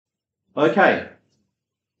Okay,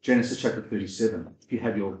 Genesis chapter 37. If you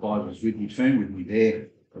have your Bibles with you, turn with me there.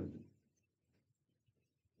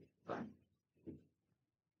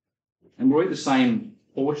 And we'll read the same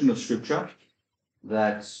portion of Scripture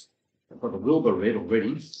that Brother Wilbur read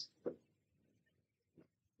already.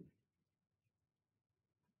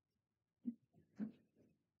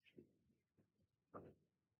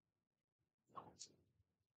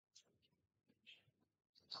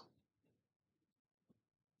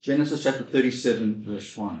 Genesis chapter 37,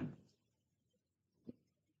 verse 1.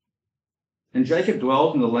 And Jacob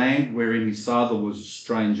dwelt in the land wherein his father was a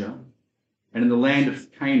stranger, and in the land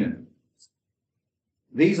of Canaan.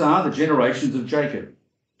 These are the generations of Jacob.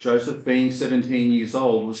 Joseph, being 17 years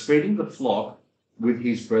old, was feeding the flock with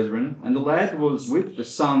his brethren, and the lad was with the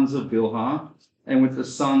sons of Bilhah and with the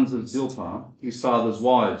sons of Zilpah, his father's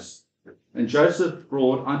wives. And Joseph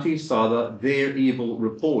brought unto his father their evil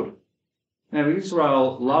report. Now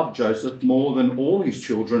Israel loved Joseph more than all his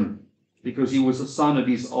children, because he was a son of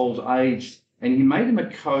his old age, and he made him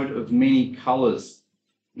a coat of many colours.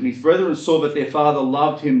 When his brethren saw that their father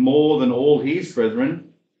loved him more than all his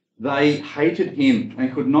brethren, they hated him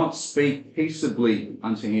and could not speak peaceably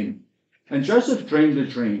unto him. And Joseph dreamed a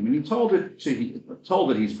dream, and he told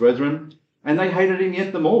it his brethren, and they hated him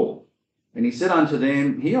yet the more. And he said unto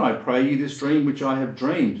them, Hear, I pray you, this dream which I have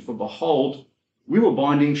dreamed. For behold, we were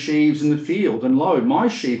binding sheaves in the field, and lo, my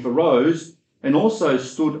sheaf arose, and also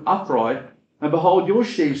stood upright, and behold, your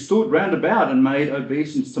sheaves stood round about, and made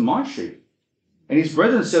obeisance to my sheaf. And his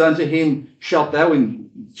brethren said unto him, Shalt thou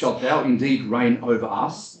indeed reign over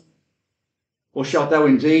us? Or shalt thou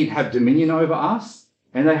indeed have dominion over us?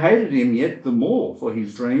 And they hated him yet the more for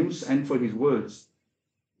his dreams and for his words.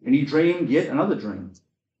 And he dreamed yet another dream,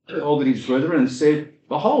 told his brethren, and said,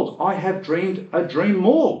 Behold, I have dreamed a dream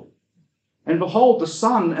more. And behold, the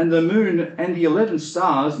sun and the moon and the 11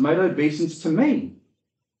 stars made obeisance to me.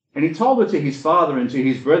 And he told it to his father and to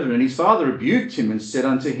his brethren. And his father rebuked him and said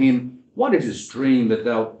unto him, What is this dream that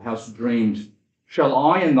thou hast dreamed? Shall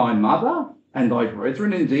I and thy mother and thy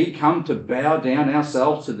brethren indeed come to bow down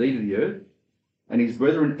ourselves to thee to the earth? And his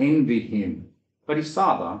brethren envied him, but his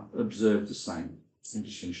father observed the same. And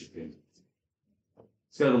just finish it there.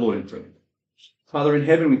 Let's go to the Lord in prayer. Father in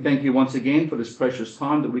heaven, we thank you once again for this precious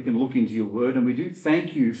time that we can look into your word, and we do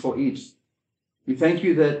thank you for it. We thank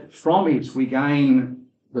you that from it we gain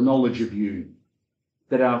the knowledge of you,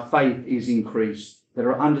 that our faith is increased, that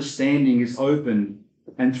our understanding is opened,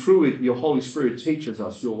 and through it your Holy Spirit teaches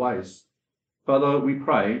us your ways. Father, we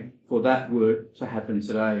pray for that work to happen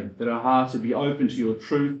today, that our hearts would be open to your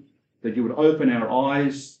truth, that you would open our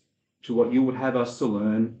eyes to what you would have us to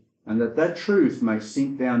learn, and that truth may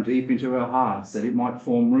sink down deep into our hearts, that it might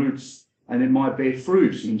form roots and it might bear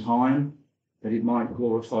fruit in time, that it might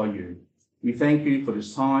glorify you. We thank you for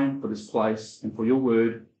this time, for this place, and for your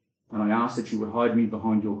word, and I ask that you would hide me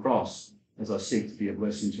behind your cross as I seek to be a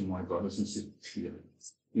blessing to my brothers and sisters here.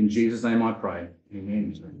 In Jesus' name I pray.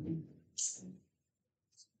 Amen.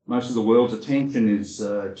 Most of the world's attention is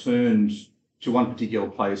turned to one particular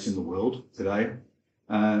place in the world today.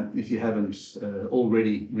 If you haven't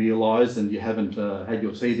already realised and you haven't had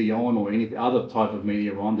your TV on or any other type of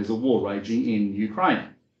media on, there's a war raging in Ukraine.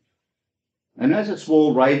 And as this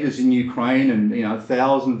war rages in Ukraine, and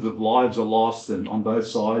thousands of lives are lost and on both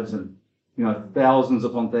sides, and thousands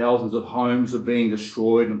upon thousands of homes are being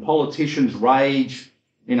destroyed, and politicians rage,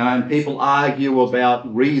 and people argue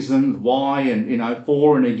about reasons why, and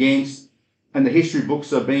for and against, and the history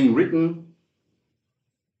books are being written.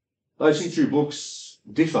 Those history books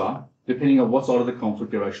differ depending on what side of the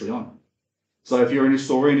conflict you're actually on. So if you're an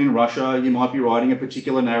historian in Russia, you might be writing a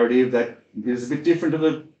particular narrative that is a bit different to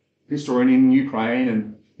the historian in Ukraine.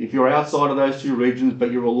 And if you're outside of those two regions,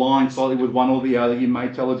 but you're aligned slightly with one or the other, you may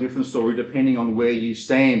tell a different story depending on where you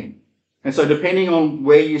stand. And so depending on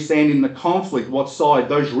where you stand in the conflict, what side,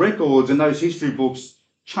 those records and those history books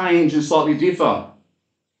change and slightly differ.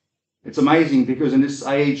 It's amazing because in this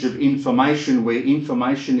age of information, where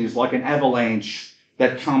information is like an avalanche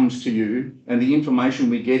that comes to you, and the information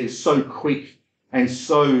we get is so quick and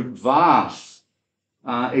so vast,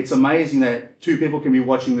 it's amazing that two people can be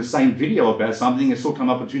watching the same video about something and still come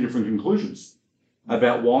up with two different conclusions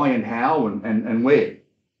about why and how and where.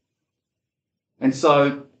 And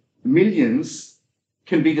so millions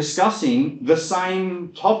can be discussing the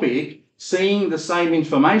same topic, seeing the same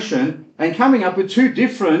information, and coming up with two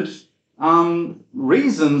different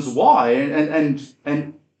reasons why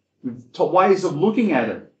and ways of looking at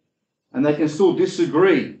it, and they can still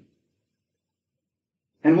disagree.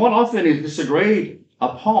 And what often is disagreed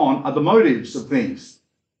upon are the motives of things.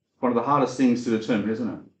 One of the hardest things to determine, isn't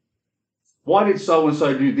it? Why did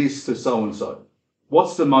so-and-so do this to so-and-so?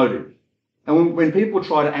 What's the motive? And when people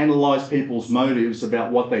try to analyse people's motives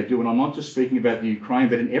about what they do, and I'm not just speaking about the Ukraine,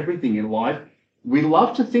 but in everything in life, we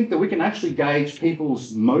love to think that we can actually gauge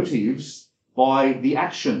people's motives by the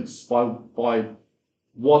actions, by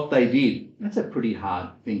what they did. That's a pretty hard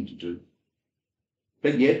thing to do.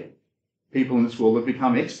 But yet, people in this world have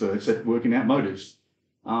become experts at working out motives.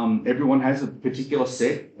 Everyone has a particular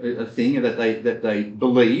a thing that they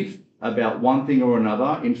believe about one thing or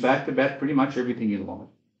another. In fact, about pretty much everything in life.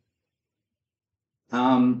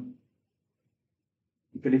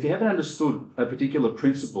 But if you haven't understood a particular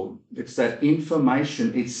principle, it's that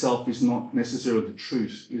information itself is not necessarily the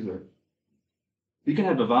truth, is it? You can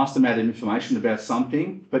have a vast amount of information about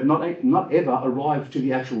something, but not ever arrive to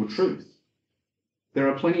the actual truth. There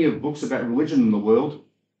are plenty of books about religion in the world,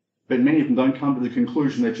 but many of them don't come to the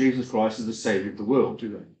conclusion that Jesus Christ is the Saviour of the world, do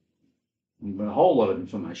they? And there's a whole lot of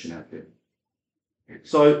information out there.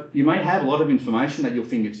 So you may have a lot of information at your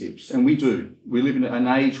fingertips, and we do. We live in an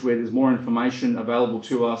age where there's more information available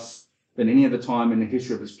to us than any other time in the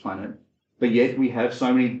history of this planet, but yet we have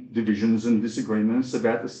so many divisions and disagreements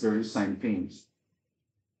about the very same things.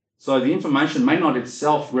 So the information may not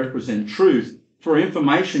itself represent truth, for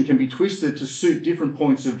information can be twisted to suit different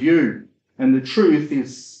points of view, and the truth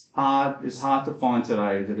is hard to find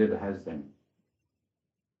today as it ever has been.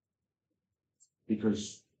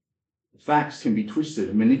 Because facts can be twisted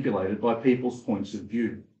and manipulated by people's points of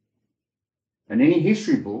view. And any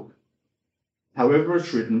history book, however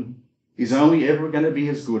it's written, is only ever going to be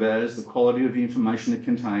as good as the quality of the information it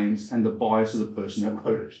contains and the bias of the person that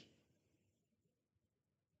wrote it.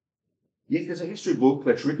 Yet there's a history book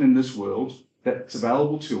that's written in this world that's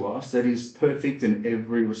available to us that is perfect in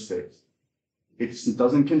every respect. It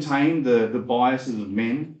doesn't contain the biases of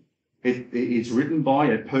men. It's written by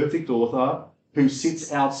a perfect author who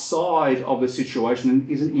sits outside of the situation and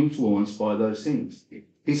isn't influenced by those things.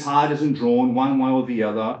 His heart isn't drawn one way or the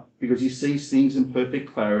other because he sees things in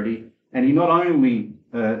perfect clarity, and he not only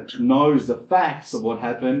knows the facts of what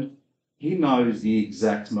happened, he knows the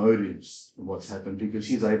exact motives of what's happened because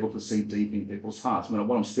he's able to see deep in people's hearts.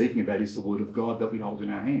 What I'm speaking about is the Word of God that we hold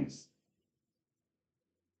in our hands.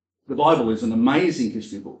 The Bible is an amazing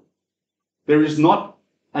history book. There is not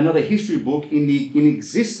another history book in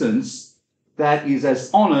existence that is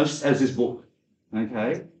as honest as this book,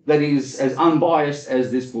 okay? That is as unbiased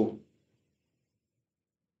as this book.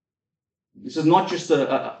 This is not just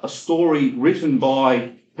a story written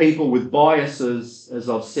by people with biases, as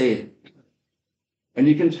I've said. And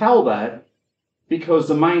you can tell that because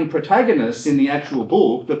the main protagonists in the actual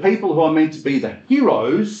book, the people who are meant to be the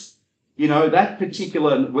heroes, that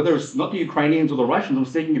particular, whether it's not the Ukrainians or the Russians, I'm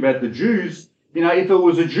speaking about the Jews. If it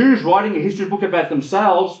was the Jews writing a history book about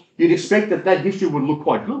themselves, you'd expect that history would look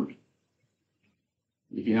quite good,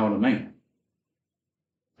 if you know what I mean.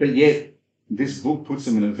 But yet, this book puts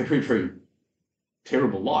them in a very, very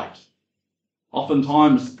terrible light.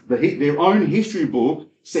 Oftentimes, their own history book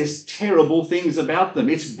says terrible things about them.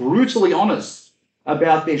 It's brutally honest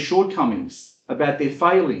about their shortcomings, about their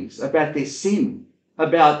failings, about their sin,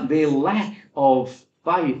 about their lack of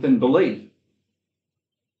faith and belief.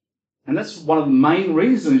 And that's one of the main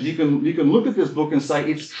reasons you can look at this book and say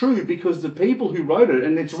it's true, because the people who wrote it,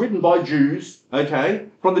 and it's written by Jews, okay,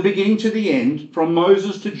 from the beginning to the end, from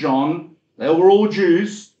Moses to John, they were all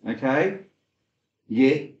Jews, okay,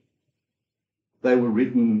 yet they were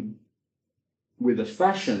written with a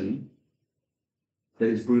fashion that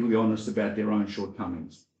is brutally honest about their own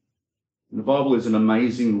shortcomings. And the Bible is an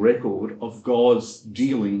amazing record of God's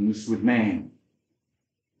dealings with man.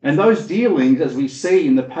 And those dealings, as we see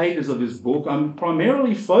in the pages of this book, are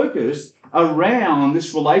primarily focused around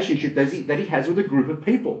this relationship that he has with a group of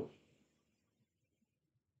people.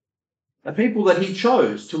 A people that he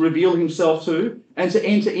chose to reveal himself to and to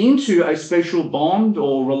enter into a special bond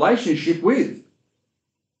or relationship with.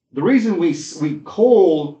 The reason we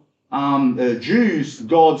call Jews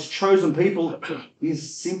God's chosen people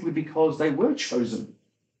is simply because they were chosen.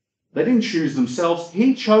 They didn't choose themselves,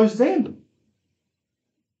 he chose them.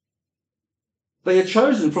 They are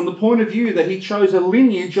chosen from the point of view that he chose a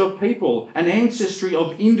lineage of people, an ancestry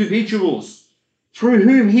of individuals, through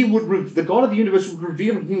whom the God of the universe would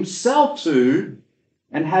reveal himself to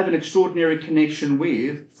and have an extraordinary connection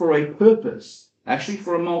with for a purpose, actually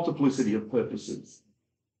for a multiplicity of purposes.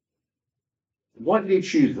 Why did he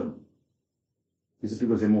choose them? Is it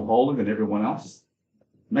because they're more holy than everyone else?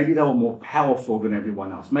 Maybe they were more powerful than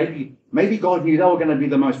everyone else. Maybe God knew they were going to be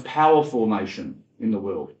the most powerful nation in the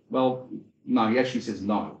world. Well, no, he actually says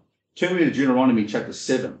no. Turn me to Deuteronomy chapter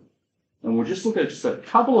 7, and we'll just look at just a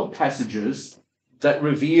couple of passages that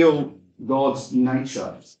reveal God's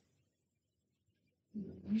nature.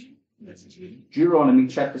 Deuteronomy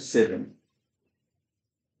chapter 7.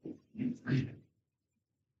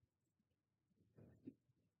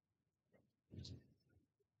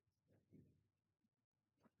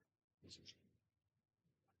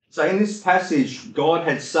 So in this passage, God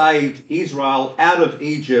had saved Israel out of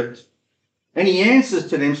Egypt, and he answers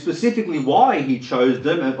to them specifically why he chose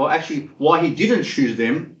them, or actually why he didn't choose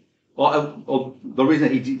them, or the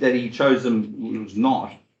reason that he chose them was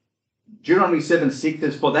not. Deuteronomy 7:6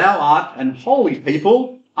 says, "For thou art an holy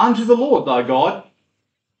people unto the Lord thy God.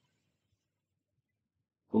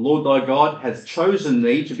 The Lord thy God hath chosen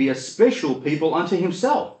thee to be a special people unto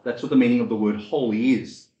himself." That's what the meaning of the word holy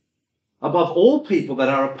is. "Above all people that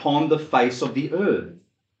are upon the face of the earth.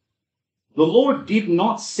 The Lord did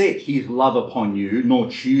not set his love upon you,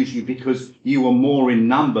 nor choose you because you were more in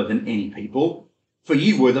number than any people, for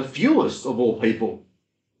you were the fewest of all people.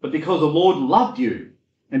 But because the Lord loved you,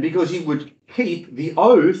 and because he would keep the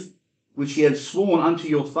oath which he had sworn unto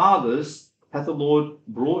your fathers, hath the Lord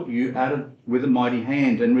brought you out with a mighty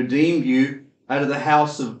hand, and redeemed you out of the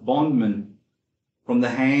house of bondmen, from the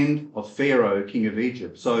hand of Pharaoh, king of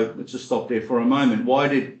Egypt." So let's just stop there for a moment.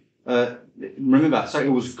 Remember, so it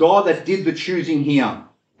was God that did the choosing here.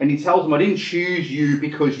 And he tells them, "I didn't choose you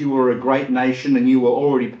because you were a great nation and you were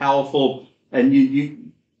already powerful, and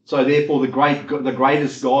so therefore the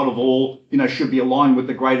greatest God of all, should be aligned with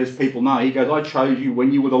the greatest people." No, he goes, "I chose you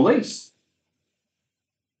when you were the least,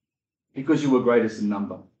 because you were greatest in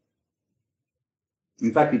number."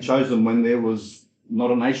 In fact, he chose them when there was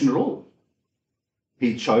not a nation at all.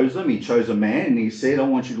 He chose them, he chose a man, and he said, "I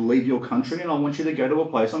want you to leave your country and I want you to go to a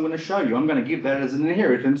place I'm going to show you. I'm going to give that as an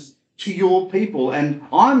inheritance to your people, and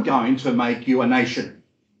I'm going to make you a nation."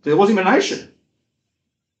 So there wasn't even a nation.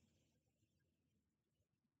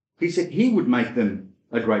 He said he would make them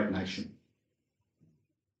a great nation.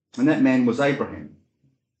 And that man was Abraham.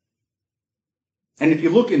 And if you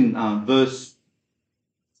look in verse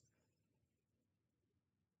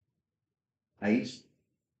 8,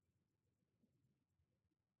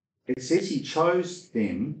 it says he chose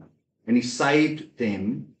them and he saved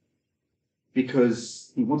them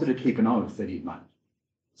because he wanted to keep an oath that he'd made.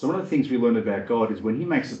 So one of the things we learn about God is when he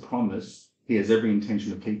makes a promise, he has every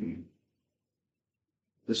intention of keeping it,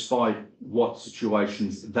 despite what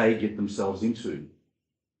situations they get themselves into.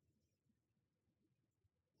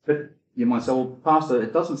 But you might say, "Well, Pastor,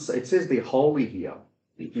 it doesn't say, it says they're holy here."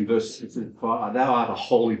 In verse, it says, "Thou art a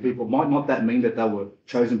holy people." Might not that mean that they were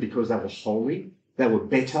chosen because they were holy? They were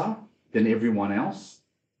better than everyone else?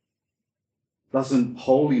 Doesn't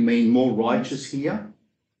holy mean more righteous here?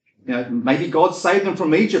 Maybe God saved them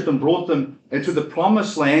from Egypt and brought them into the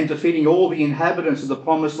promised land, defeating all the inhabitants of the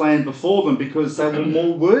promised land before them because they were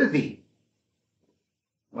more worthy.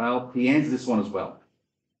 Well, he answers this one as well.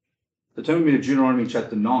 So turn with me to Deuteronomy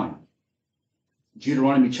chapter 9.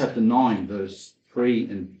 Deuteronomy chapter 9, verse 3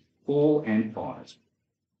 and 4 and 5.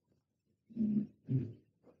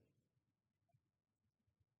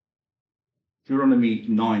 Deuteronomy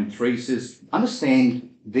 9:3 says, "Understand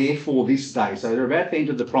therefore this day," so they're about to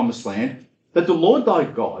enter the promised land, "that the Lord thy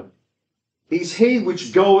God is he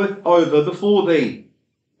which goeth over before thee.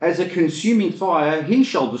 As a consuming fire, he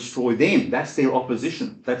shall destroy them." That's their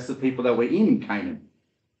opposition. That's the people that were in Canaan.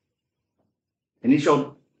 "And he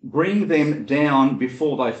shall bring them down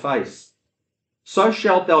before thy face. So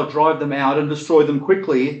shalt thou drive them out and destroy them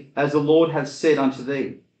quickly, as the Lord hath said unto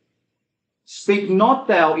thee. Speak not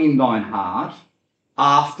thou in thine heart,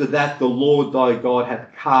 after that the Lord thy God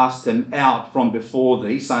hath cast them out from before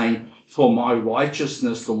thee, saying, For my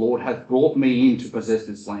righteousness the Lord hath brought me in to possess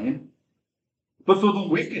this land. But for the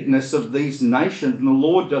wickedness of these nations, and the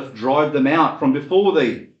Lord doth drive them out from before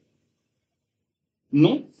thee.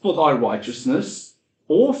 Not for thy righteousness,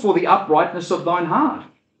 or for the uprightness of thine heart,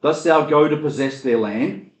 dost thou go to possess their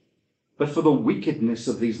land, but for the wickedness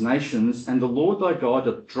of these nations, and the Lord thy God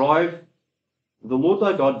doth drive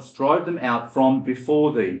them out from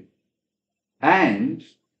before thee, and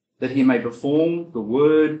that he may perform the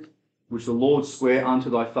word which the Lord sware unto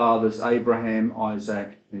thy fathers Abraham,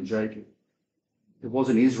 Isaac, and Jacob." It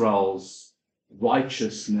wasn't Israel's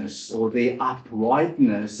righteousness or their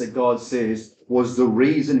uprightness that God says was the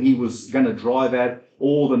reason he was going to drive out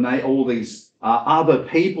all these other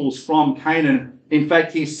peoples from Canaan. In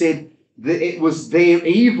fact, he said that it was their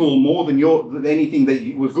evil more than anything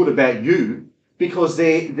that was good about you, because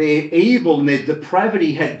their evil and their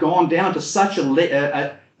depravity had gone down to such a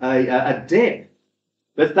depth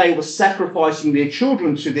that they were sacrificing their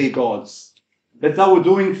children to their gods, that they were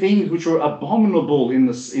doing things which were abominable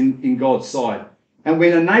in God's sight. And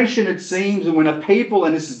when a nation, it seems, and when a people,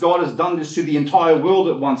 and this is God has done this to the entire world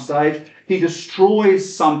at one stage, he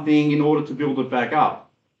destroys something in order to build it back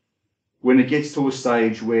up. When it gets to a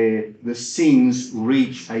stage where the sins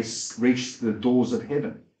reach the doors of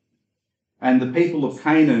heaven. And the people of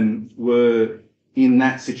Canaan were in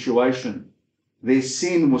that situation. Their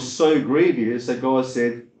sin was so grievous that God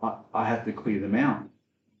said, I have to clear them out.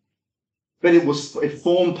 But it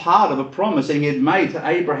formed part of a promise that he had made to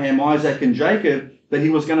Abraham, Isaac, and Jacob that he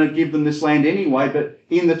was going to give them this land anyway. But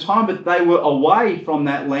in the time that they were away from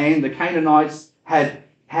that land, the Canaanites had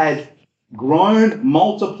grown,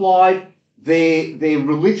 multiplied, their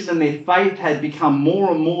religion and their faith had become more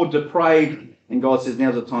and more depraved. And God says,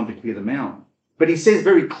 now's the time to clear them out. But he says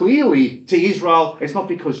very clearly to Israel, it's not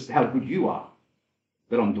because how good you are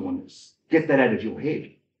that I'm doing this. Get that out of your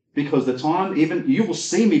head. Because the time, even you will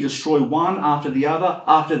see me destroy one after the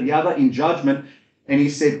other in judgment. And he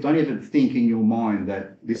said, don't even think in your mind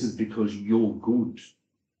that this is because you're good,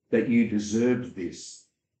 that you deserve this.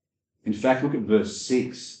 In fact, look at verse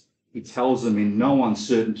 6. He tells them in no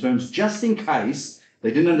uncertain terms, just in case they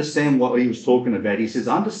didn't understand what he was talking about. He says,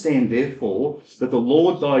 understand therefore that the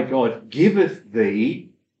Lord thy God giveth thee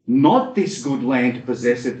not this good land to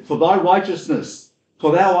possess it for thy righteousness,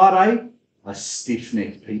 for thou art a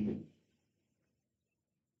stiff-necked people.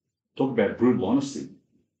 Talk about brutal honesty.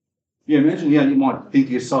 Imagine, you might think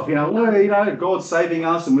to yourself, God's saving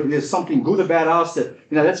us and there's something good about us that,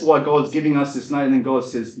 that's why God's giving us this name. And then God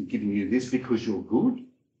says, I'm giving you this because you're good.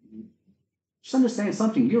 Just understand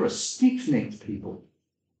something. You're a stiff-necked people.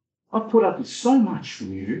 I've put up with so much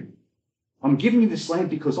from you. I'm giving you this land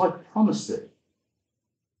because I promised it.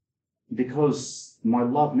 Because my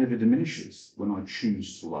love never diminishes when I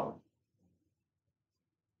choose to love.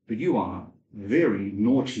 But you are very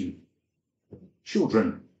naughty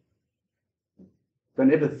children.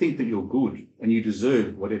 Don't ever think that you're good and you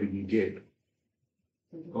deserve whatever you get.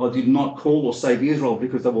 God did not call or save Israel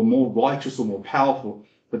because they were more righteous or more powerful,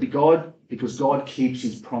 but because God keeps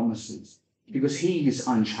his promises, because he is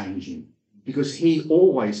unchanging, because he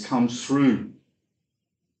always comes through.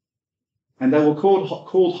 And they were called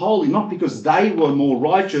holy, not because they were more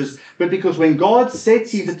righteous, but because when God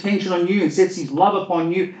sets his attention on you and sets his love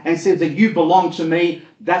upon you and says that you belong to me,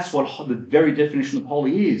 that's what the very definition of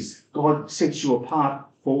holy is. God sets you apart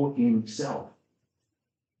for himself.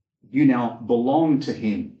 You now belong to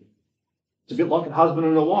him. It's a bit like a husband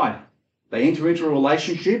and a wife. They enter into a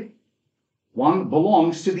relationship. One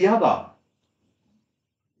belongs to the other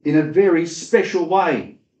in a very special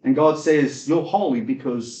way. And God says, you're holy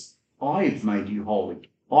because I've made you holy.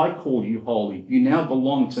 I call you holy. You now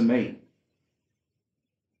belong to me.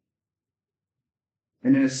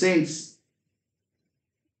 And in a sense,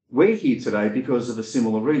 we're here today because of a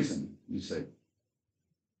similar reason, you see.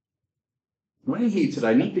 We're here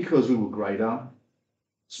today not because we were greater,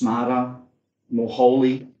 smarter, more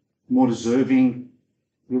holy, more deserving.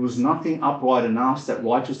 There was nothing upright in us that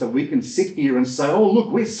righteous that we can sit here and say, oh,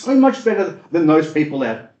 look, we're so much better than those people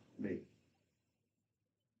out there.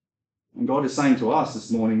 And God is saying to us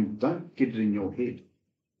this morning, don't get it in your head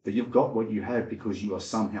that you've got what you have because you are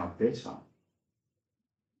somehow better.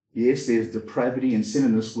 Yes, there's depravity and sin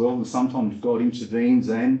in this world, and sometimes God intervenes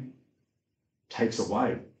and takes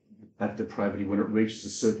away that depravity when it reaches a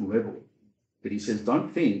certain level. But he says,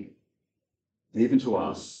 don't think, even to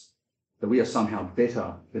us, that we are somehow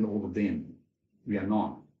better than all of them. We are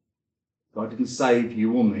not. God didn't save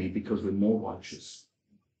you or me because we're more righteous.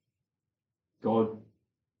 God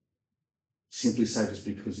simply saved us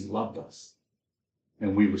because he loved us.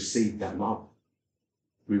 And we received that love.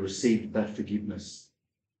 We received that forgiveness.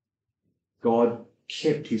 God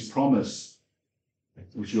kept his promise,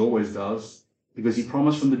 which he always does, because he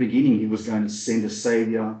promised from the beginning he was going to send a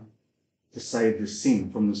saviour to save the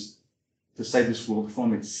sin to save this world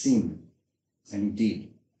from its sin. And he did.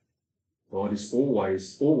 God is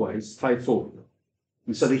always, always faithful.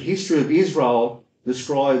 And so the history of Israel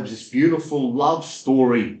describes this beautiful love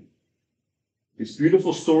story, this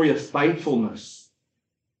beautiful story of faithfulness.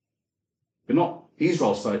 But not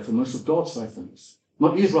Israel's faithfulness, of God's faithfulness.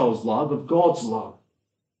 Not Israel's love, of God's love.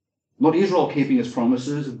 Not Israel keeping his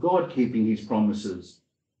promises, of God keeping his promises.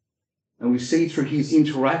 And we see through his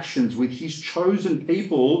interactions with his chosen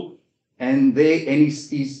people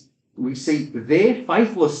we see their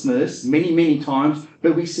faithlessness many, many times,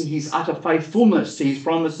 but we see his utter faithfulness to his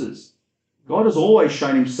promises. God has always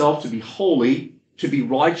shown himself to be holy, to be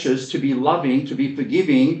righteous, to be loving, to be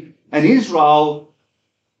forgiving. And Israel,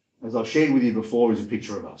 as I've shared with you before, is a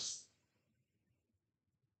picture of us.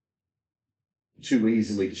 Too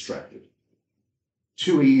easily distracted.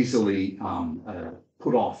 Too easily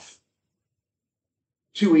put off.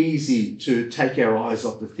 too easy to take our eyes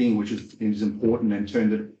off the thing which is important and turn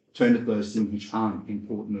to those things which aren't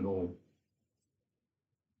important at all.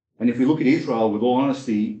 And if we look at Israel with all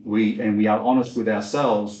honesty, we are honest with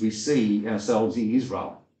ourselves, we see ourselves in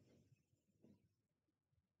Israel.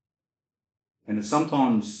 And it's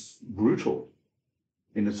sometimes brutal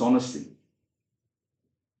in its honesty.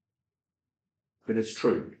 But it's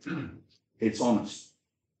true. It's honest.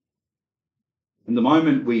 And the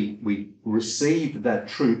moment we receive that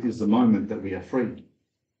truth is the moment that we are free.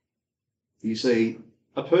 You see,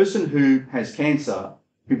 a person who has cancer,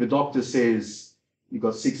 who the doctor says you've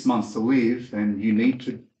got 6 months to live and you need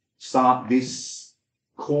to start this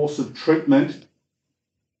course of treatment,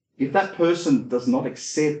 if that person does not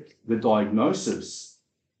accept the diagnosis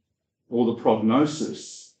or the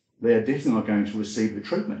prognosis, they are definitely not going to receive the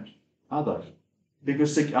treatment, are they?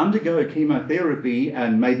 Because to undergo chemotherapy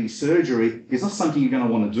and maybe surgery is not something you're going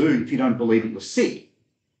to want to do if you don't believe that you're sick.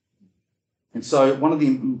 And so one of the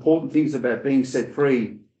important things about being set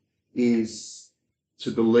free is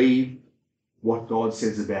to believe what God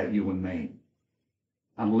says about you and me.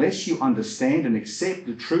 Unless you understand and accept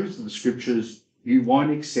the truth of the scriptures, you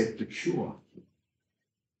won't accept the cure.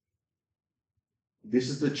 This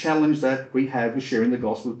is the challenge that we have with sharing the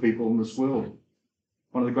gospel with people in this world.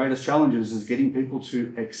 One of the greatest challenges is getting people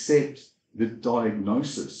to accept the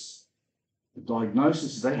diagnosis. The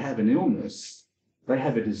diagnosis is they have an illness, they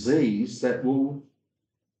have a disease that will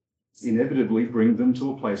inevitably bring them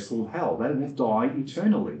to a place called hell. They will die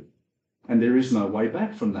eternally. And there is no way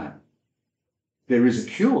back from that. There is a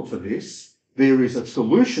cure for this. There is a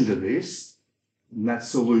solution to this. And that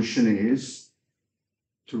solution is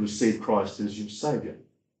to receive Christ as your Saviour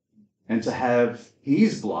and to have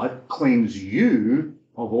his blood cleanse you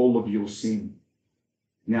of all of your sin.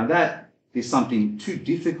 Now that is something too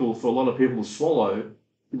difficult for a lot of people to swallow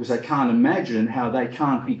because they can't imagine how they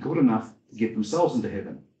can't be good enough to get themselves into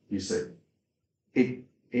heaven, you see.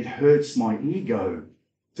 It hurts my ego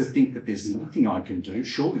to think that there's nothing I can do.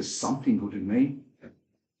 Sure, there's something good in me.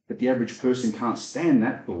 But the average person can't stand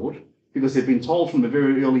that thought because they've been told from a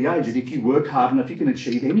very early age that if you work hard enough, you can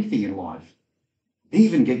achieve anything in life,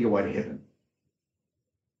 even get your way to heaven.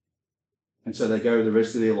 And so they go the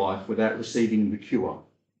rest of their life without receiving the cure.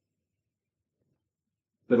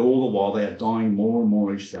 But all the while they are dying more and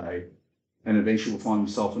more each day and eventually will find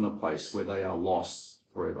themselves in a place where they are lost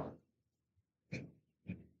forever.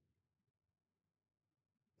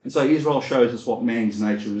 And so Israel shows us what man's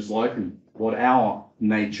nature is like and what our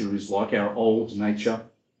nature is like, our old nature,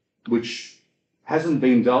 which hasn't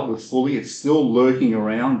been dealt with fully. It's still lurking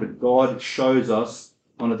around, but God shows us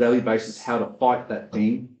on a daily basis how to fight that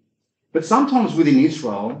thing. But sometimes within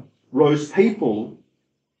Israel rose people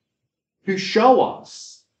who show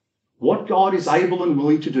us what God is able and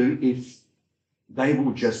willing to do if they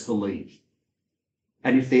will just believe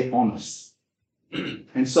and if they're honest.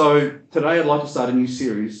 And so today I'd like to start a new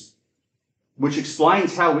series which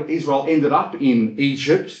explains how Israel ended up in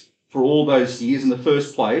Egypt for all those years in the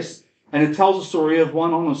first place. And it tells the story of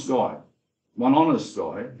one honest guy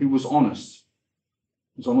who was honest.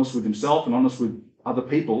 He was honest with himself and honest with other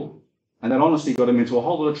people. And that honesty got him into a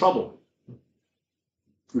whole lot of trouble,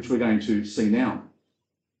 which we're going to see now.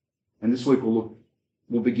 And this week we'll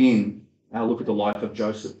begin our look at the life of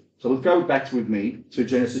Joseph. So let's go back with me to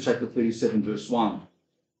Genesis chapter 37, verse 1.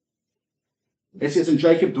 It says, and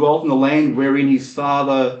Jacob dwelt in the land wherein his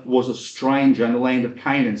father was a stranger, in the land of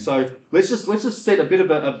Canaan. So let's just set a bit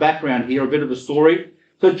of a background here, a bit of a story.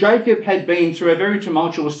 So Jacob had been through a very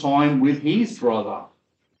tumultuous time with his brother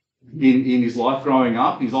in his life growing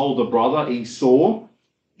up, his older brother Esau,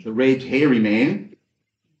 the red hairy man.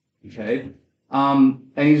 Okay. And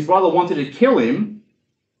his brother wanted to kill him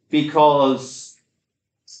because,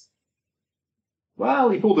 well,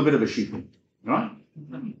 he pulled a bit of a shit, right?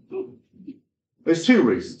 There's two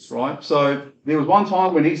reasons, right? So there was one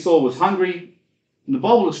time when Esau was hungry, and the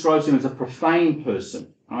Bible describes him as a profane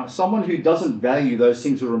person, right? Someone who doesn't value those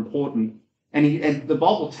things that are important. And the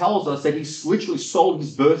Bible tells us that he literally sold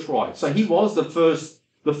his birthright. So he was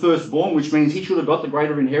the firstborn, which means he should have got the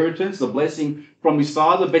greater inheritance, the blessing from his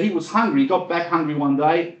father. But he was hungry. He got back hungry one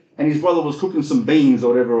day, and his brother was cooking some beans or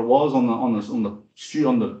whatever it was on the stew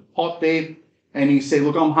on the pot there. And he said,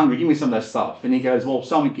 "Look, I'm hungry. Give me some of that stuff." And he goes, "Well,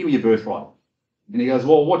 son, give me your birthright." And he goes,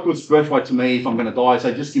 "Well, what good's birthright to me if I'm going to die?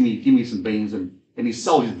 So just give me some beans." And he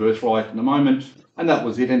sold his birthright in a moment, and that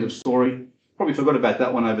was it. End of story. Probably forgot about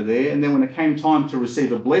that one over there. And then when it came time to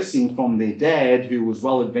receive a blessing from their dad, who was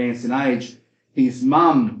well advanced in age, his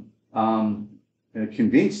mum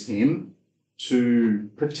convinced him to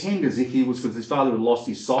pretend as if he was, because his father had lost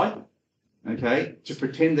his sight, okay, to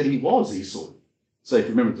pretend that he was Esau. So if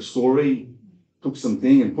you remember the story, took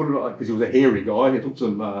something and put it on, because he was a hairy guy, he took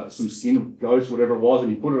some skin of goats, whatever it was,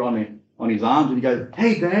 and he put it on his arms, and he goes,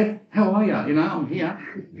 "Hey, Dad, how are you? I'm here."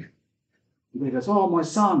 And he goes, "Oh, my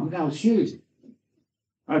son, it's huge.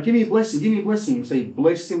 Give me a blessing. So he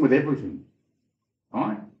blessed him with everything. All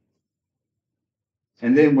right?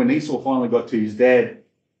 And then when Esau finally got to his dad,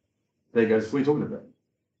 he goes, "What are you talking about?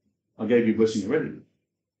 I gave you a blessing already."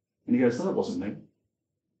 And he goes, "No, that wasn't me."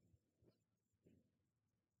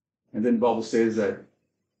 And then the Bible says that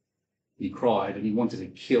he cried and he wanted to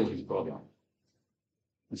kill his brother.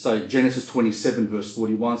 And so Genesis 27 verse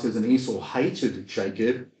 41 says, "And Esau hated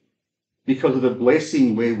Jacob because of the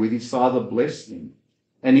blessing wherewith his father blessed him.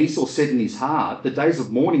 And Esau said in his heart, the days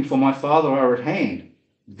of mourning for my father are at hand.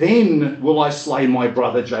 Then will I slay my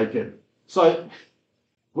brother Jacob." So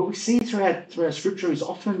what we see throughout Scripture is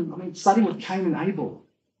often, starting with Cain and Abel.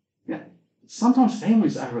 Sometimes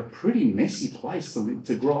families are a pretty messy place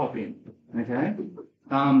to grow up in. Okay?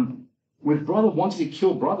 With brother wanting to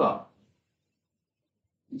kill brother.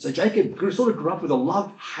 So Jacob sort of grew up with a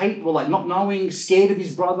love-hate, not knowing, scared of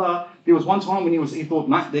his brother. There was one time when he thought,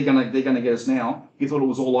 "No, they're gonna get us now." He thought it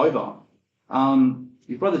was all over.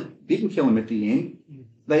 His brother didn't kill him at the end.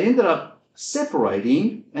 They ended up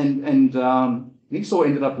separating, and Esau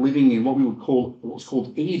ended up living in what was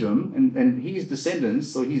called Edom, and his descendants,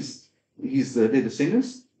 so their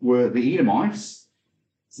descendants were the Edomites.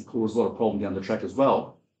 It caused a lot of problem down the track as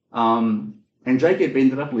well. And Jacob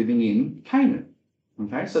ended up living in Canaan.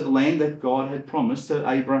 Okay, so the land that God had promised to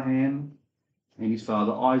Abraham and his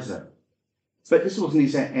father Isaac. But this wasn't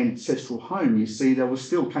his ancestral home. You see, there was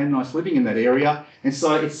still Canaanites living in that area, and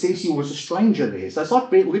so it says he was a stranger there. So it's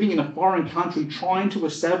like living in a foreign country, trying to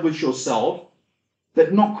establish yourself,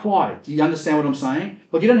 but not quite. Do you understand what I'm saying?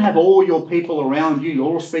 Like, you don't have all your people around you.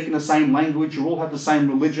 You're all speaking the same language. You all have the same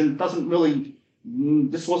religion.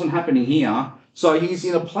 This wasn't happening here. So he's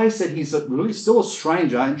in a place that he's really still a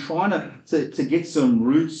stranger and trying to get some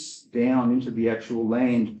roots down into the actual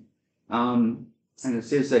land. And it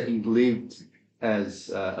says that he lived as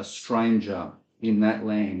a stranger in that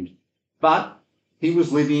land. But he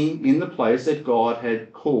was living in the place that God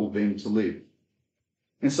had called them to live.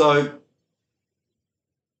 And so,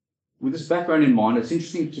 with this background in mind, it's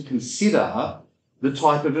interesting to consider the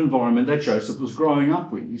type of environment that Joseph was growing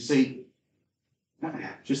up with. You see,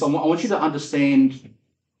 I want you to understand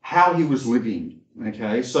how he was living,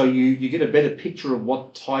 okay? So you get a better picture of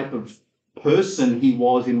what type of person he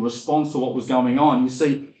was in response to what was going on. You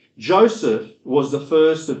see, Joseph was the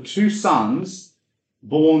first of two sons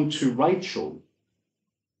born to Rachel,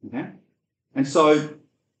 okay? And so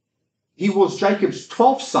he was Jacob's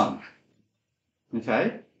 12th son,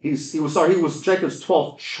 okay? He was Jacob's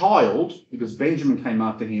 12th child, because Benjamin came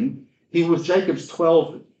after him. He was Jacob's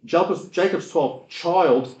 12th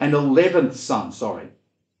child and 11th son,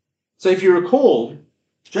 So if you recall,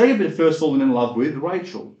 Jacob had first fallen in love with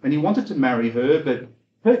Rachel, and he wanted to marry her, but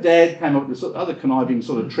her dad came up with this other conniving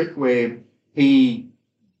sort of trick where he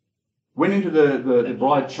went into the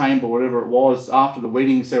bride chamber, whatever it was, after the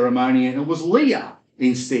wedding ceremony, and it was Leah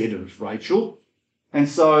instead of Rachel. And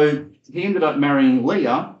so he ended up marrying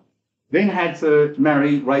Leah, then had to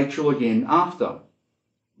marry Rachel again after.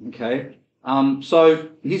 Okay? So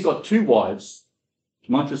he's got two wives,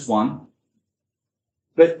 not just one.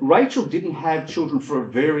 But Rachel didn't have children for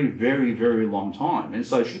a very, very, very long time. And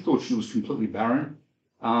so she thought she was completely barren.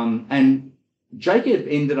 And Jacob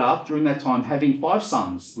ended up, during that time, having 5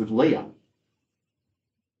 sons with Leah.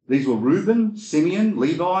 These were Reuben, Simeon,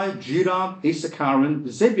 Levi, Judah, Issachar, and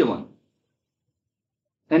Zebulun.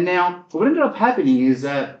 And now, what ended up happening is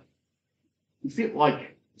that it's a bit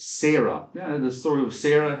like Sarah. The story of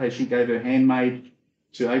Sarah, how she gave her handmaid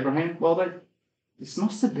to Abraham. Well, this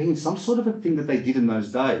must have been some sort of a thing that they did in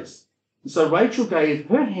those days. And so Rachel gave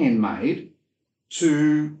her handmaid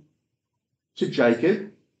to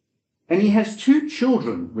Jacob, and he has 2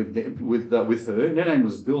 children with her. Their name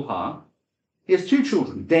was Bilhah. He has 2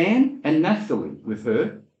 children, Dan and Naphtali, with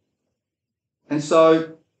her. And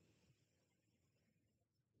so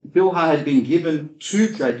Bilhah had been given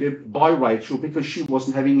to Jacob by Rachel because she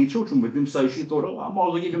wasn't having any children with him. So she thought, I might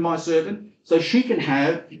as well give him my servant so she can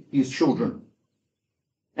have his children.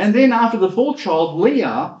 And then after the 4th child,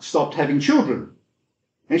 Leah stopped having children.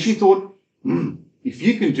 And she thought, if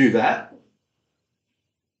you can do that.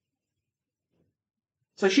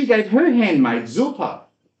 So she gave her handmaid Zilpah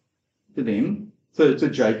to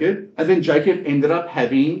Jacob. And then Jacob ended up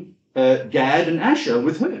having Gad and Asher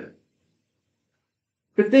with her.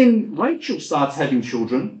 But then Rachel starts having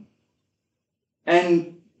children.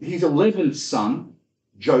 And his 11th son,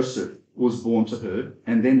 Joseph, was born to her,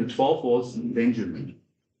 and then the 12th was Benjamin.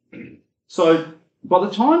 So by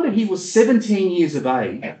the time that he was 17 years of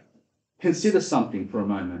age, consider something for a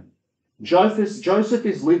moment. Joseph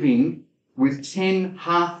is living with 10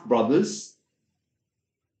 half-brothers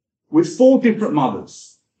with 4 different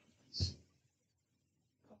mothers.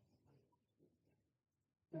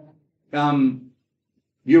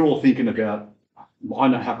 You're all thinking about, I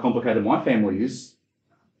know how complicated my family is.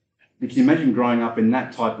 You can imagine growing up in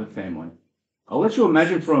that type of family. I'll let you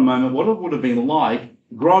imagine for a moment what it would have been like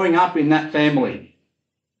growing up in that family.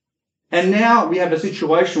 And now we have a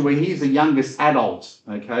situation where he's the youngest adult,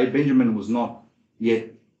 okay? Benjamin was not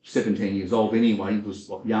yet 17 years old anyway, he was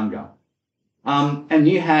a lot younger. And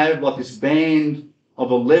you have like this band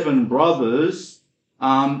of 11 brothers,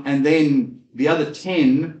 and then the other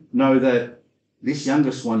 10 know that this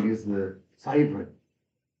youngest one is the favourite.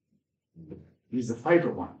 He's the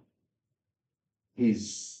favourite one.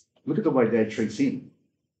 Look at the way Dad treats him.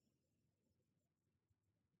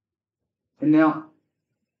 And now,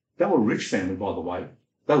 they were a rich family, by the way.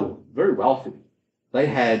 They were very wealthy. They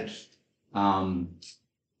had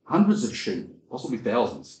hundreds of sheep, possibly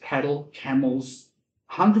thousands, cattle, camels,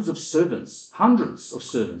 hundreds of servants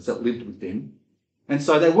that lived with them. And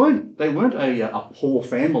so they weren't a poor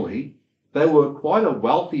family. They were quite a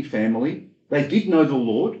wealthy family. They did know the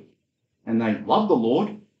Lord, and they loved the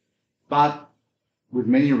Lord, but with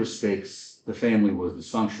many respects, the family was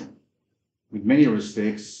dysfunctional. With many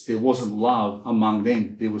respects, there wasn't love among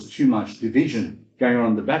them. There was too much division going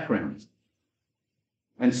on in the background.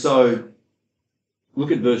 And so,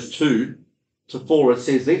 look at verse 2 to 4. It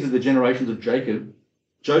says, these are the generations of Jacob.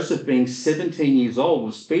 Joseph, being 17 years old,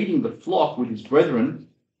 was feeding the flock with his brethren,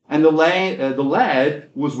 and the lad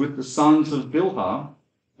was with the sons of Bilhah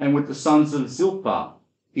and with the sons of Zilpah,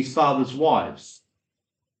 his father's wives.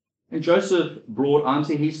 And Joseph brought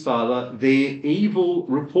unto his father their evil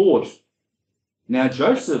report. Now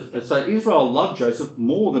so Israel loved Joseph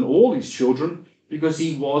more than all his children, because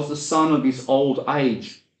he was the son of his old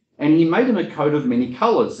age. And he made him a coat of many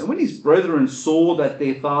colours. And when his brethren saw that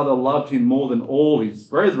their father loved him more than all his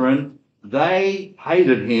brethren, they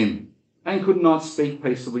hated him and could not speak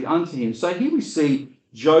peaceably unto him. So here we see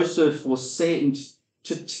Joseph was sent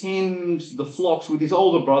to tend the flocks with his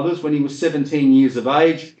older brothers when he was 17 years of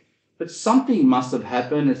age. But something must have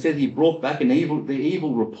happened. It said he brought back the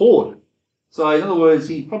evil report. So in other words,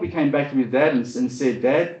 he probably came back to his dad and said,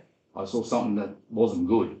 Dad, I saw something that wasn't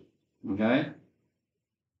good. Okay?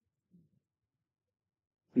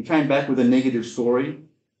 He came back with a negative story.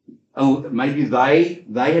 Maybe they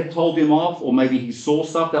had told him off, or maybe he saw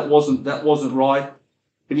stuff that wasn't right.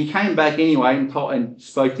 But he came back anyway and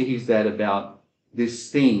spoke to his dad about this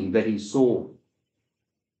thing that he saw.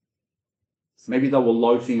 Maybe they were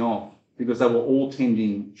loafing off because they were all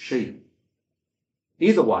tending sheep.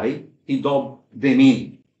 Either way, he dobbed them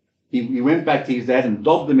in. He went back to his dad and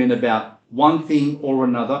dobbed them in about one thing or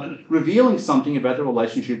another, revealing something about the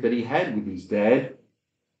relationship that he had with his dad.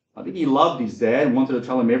 I think he loved his dad and wanted to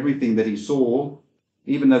tell him everything that he saw,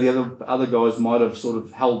 even though the other guys might have sort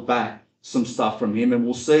of held back some stuff from him. And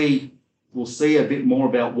we'll see a bit more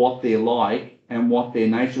about what they're like and what their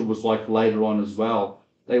nature was like later on as well.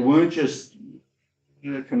 They weren't just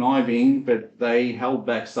conniving, but they held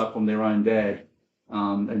back stuff from their own dad.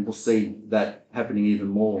 And we'll see that happening even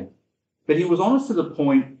more. But he was honest to the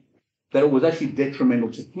point that it was actually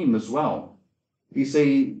detrimental to him as well. You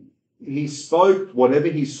see, he spoke whatever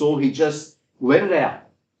he saw, he just let it out.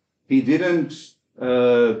 He didn't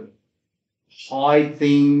hide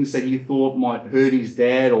things that he thought might hurt his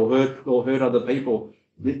dad or hurt other people.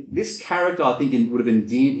 This character, I think, would have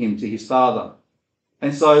endeared him to his father.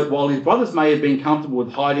 And so while his brothers may have been comfortable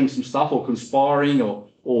with hiding some stuff or conspiring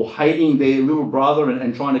or hating their little brother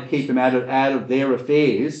and trying to keep him out of their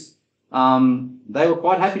affairs, they were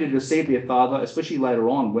quite happy to deceive their father, especially later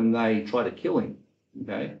on when they try to kill him,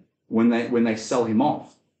 okay? When they sell him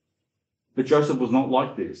off. But Joseph was not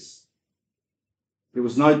like this. There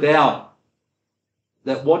was no doubt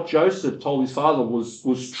that what Joseph told his father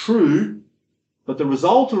was true, but the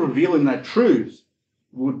result of revealing that truth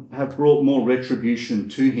would have brought more retribution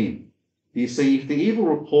to him. You see, if the evil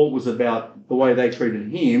report was about the way they treated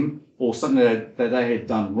him or something that they had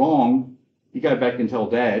done wrong, you go back and tell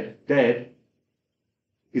Dad,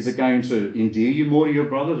 is it going to endear you more to your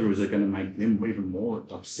brothers, or is it going to make them even more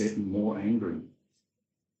upset and more angry?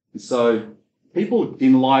 And so people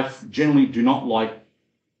in life generally do not like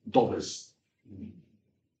dobbers.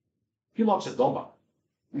 Who likes a dobber?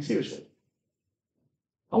 And seriously,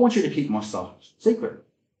 I want you to keep my stuff secret.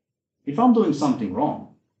 If I'm doing something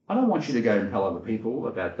wrong, I don't want you to go and tell other people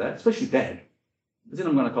about that, especially Dad. But then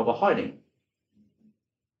I'm going to cover hiding.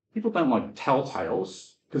 People don't like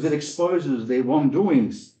telltales because it exposes their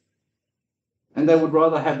wrongdoings. And they would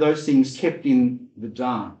rather have those things kept in the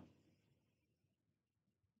dark.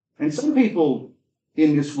 And some people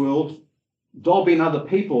in this world dob in other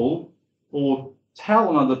people or tell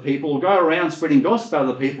on other people or go around spreading gossip about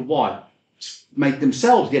other people. Why? Make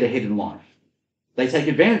themselves get ahead in life. They take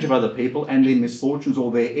advantage of other people and their misfortunes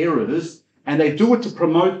or their errors, and they do it to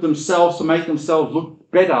promote themselves, to make themselves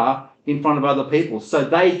look better in front of other people so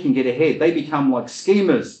they can get ahead. They become like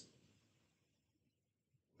schemers.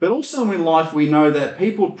 But also in life, we know that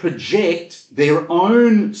people project their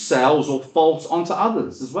own selves or faults onto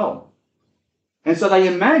others as well. And so they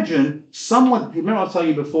imagine someone, remember I was telling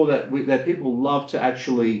you before that people love to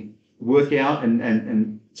actually work out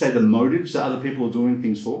and say the motives that other people are doing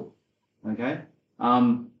things for. Okay?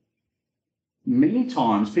 Many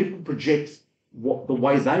times people project the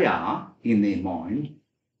way they are in their mind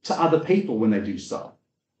to other people when they do stuff.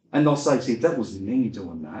 And they'll say, see, if that was me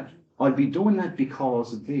doing that, I'd be doing that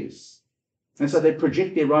because of this. And so they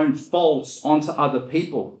project their own faults onto other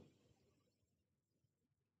people,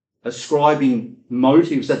 ascribing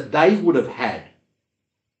motives that they would have had.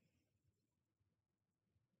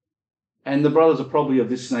 And the brothers are probably of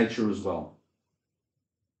this nature as well.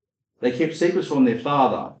 They kept secrets from their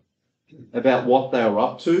father about what they were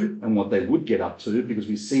up to and what they would get up to, because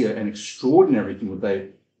we see an extraordinary thing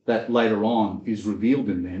that later on is revealed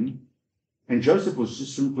in them. And Joseph was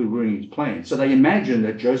just simply ruining his plan. So they imagined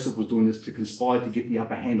that Joseph was doing this to conspire to get the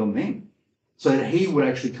upper hand on them, so that he would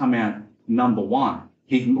actually come out number one.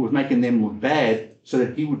 He was making them look bad so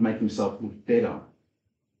that he would make himself look better.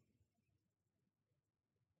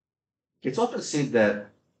 It's often said that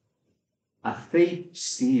a thief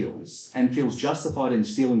steals and feels justified in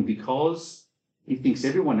stealing because he thinks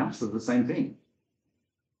everyone else does the same thing.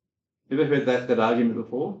 Ever heard that argument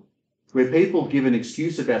before? Where people give an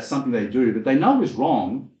excuse about something they do that they know is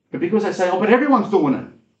wrong, but because they say, oh, but everyone's doing it.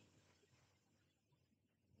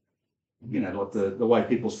 You know, like the way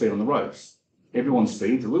people speed on the roads. Everyone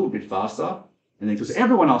speeds a little bit faster, and then because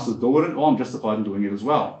everyone else is doing it, oh, I'm justified in doing it as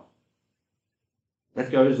well.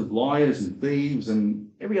 That goes with liars and thieves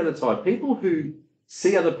and every other type. People who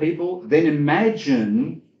see other people then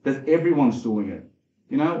imagine that everyone's doing it.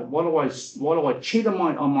 You know, why do I cheat on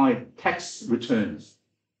my tax returns?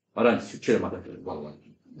 I don't cheat on my tax returns, by the way.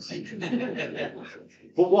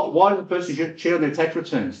 But why does the person cheat on their tax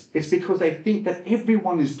returns? It's because they think that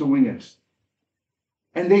everyone is doing it.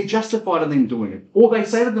 And they're justified in them doing it. Or they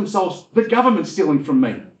say to themselves, the government's stealing from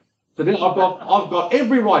me. So then I've got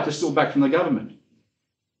every right to steal back from the government.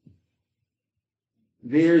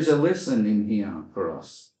 There is a lesson in here for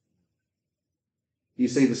us. You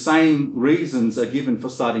see, the same reasons are given for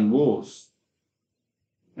starting wars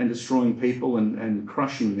and destroying people and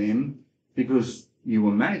crushing them, because you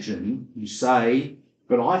imagine, you say,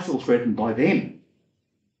 but I feel threatened by them.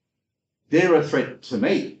 They're a threat to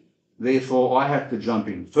me. Therefore, I have to jump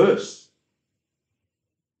in first.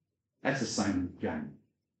 That's the same game.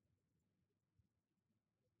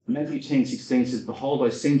 Matthew 10:16 says, behold, I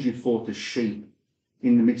send you forth as sheep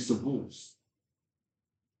in the midst of wolves.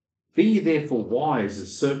 Be ye therefore wise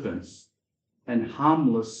as serpents and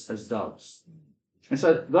harmless as doves. And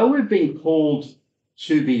so, though we're being called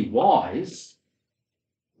to be wise,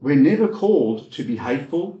 we're never called to be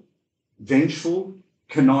hateful, vengeful,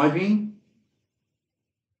 conniving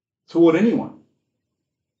toward anyone.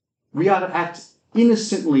 We are to act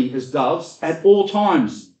innocently as doves at all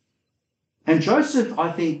times. And Joseph,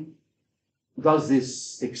 I think, does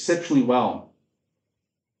this exceptionally well.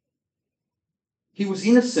 He was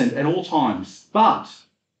innocent at all times, but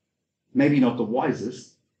maybe not the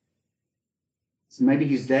wisest. So maybe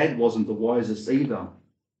his dad wasn't the wisest either.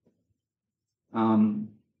 The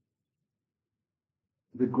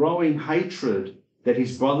growing hatred that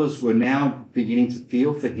his brothers were now beginning to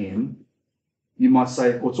feel for him, you might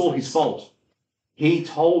say, well, it's all his fault. He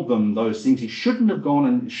told them those things. He shouldn't have gone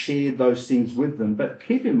and shared those things with them. But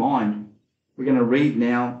keep in mind, we're going to read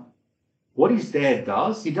now what his dad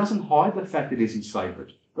does. He doesn't hide the fact that he's his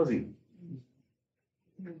favourite, does he?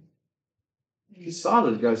 His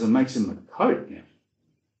father goes and makes him a coat now.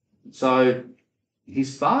 So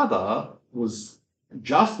his father was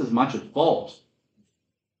just as much at fault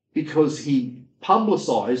because he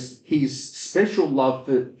publicised his special love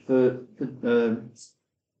for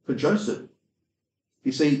Joseph.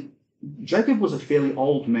 You see, Jacob was a fairly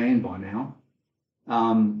old man by now.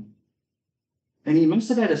 And he must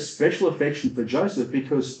have had a special affection for Joseph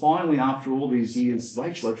because finally, after all these years,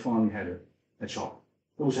 Rachel had finally had a child.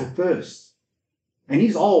 It was her first. And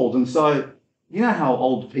he's old, and so you know how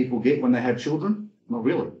old people get when they have children? Not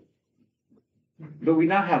really. But we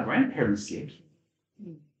know how grandparents get.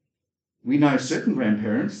 We know certain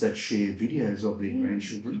grandparents that share videos of their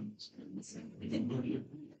grandchildren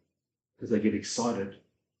because they get excited.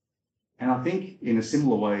 And I think in a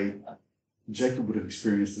similar way, Jacob would have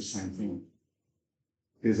experienced the same thing.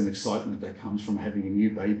 There's an excitement that comes from having a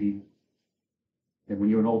new baby. And when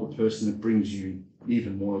you're an older person, it brings you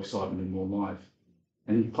even more excitement in more life.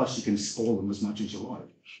 And plus you can spoil them as much as you like,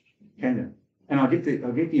 can you? And I get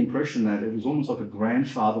the impression that it was almost like a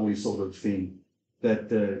grandfatherly sort of thing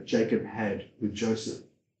that Jacob had with Joseph,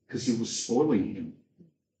 because he was spoiling him.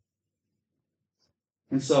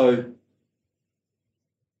 And so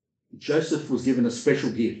Joseph was given a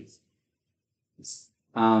special gift.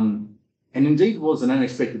 And indeed was an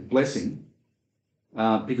unexpected blessing,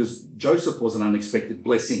 because Joseph was an unexpected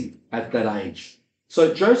blessing at that age.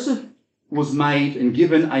 So Joseph was made and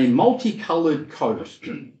given a multicolored coat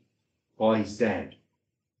by his dad.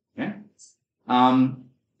 Yeah?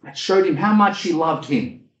 That showed him how much he loved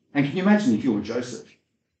him. And can you imagine if you were Joseph?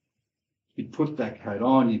 You'd put that coat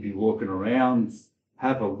on, you'd be walking around,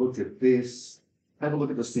 have a look at this, have a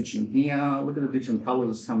look at the stitching here, look at the different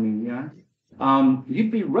colours coming here.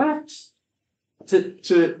 You'd be wrapped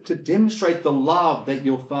to demonstrate the love that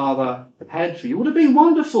your father had for you. It would have been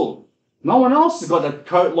wonderful. No one else has got a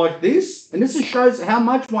coat like this, and this shows how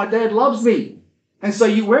much my dad loves me. And so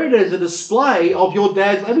you wear it as a display of your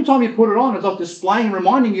dad's. Every time you put it on, it's like displaying,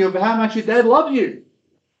 reminding you of how much your dad loves you.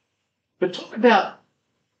 But talk about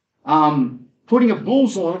putting a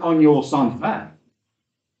bullseye on your son's back,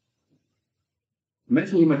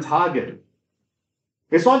 making him a target.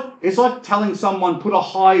 It's like telling someone put a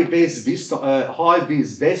high-vis vest on, a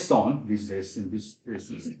high-vis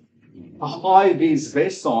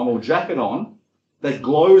vest on or jacket on that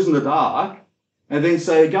glows in the dark, and then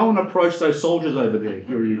say, go and approach those soldiers over there.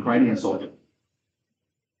 You're a Ukrainian soldier.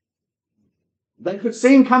 They could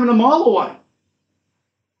see him coming a mile away.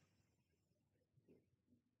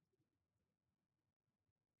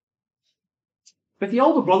 But the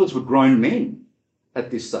older brothers were grown men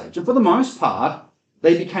at this stage. And for the most part,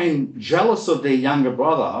 they became jealous of their younger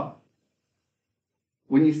brother.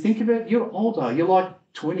 When you think of it, you're older. You're like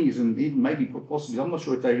 20s and even maybe possibly, I'm not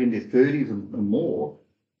sure if they're in their 30s and more.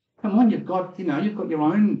 Come on, you've got your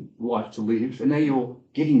own life to live, and now you're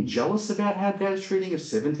getting jealous about how dad's treating a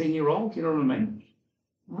 17-year-old. You know what I mean?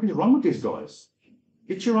 What is wrong with these guys?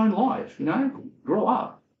 Get your own life, grow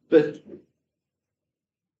up. But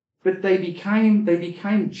they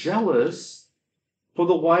became jealous for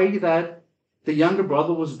the way that the younger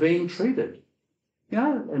brother was being treated. They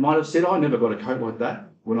might have said, I never got a coat like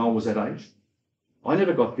that when I was that age. I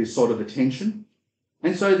never got this sort of attention.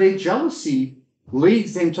 And so their jealousy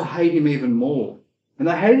leads them to hate him even more. And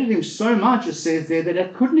they hated him so much, it says there, that they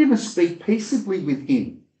couldn't even speak peaceably with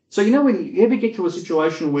him. So when you ever get to a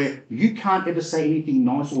situation where you can't ever say anything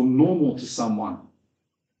nice or normal to someone,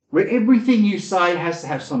 where everything you say has to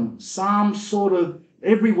have some sort of,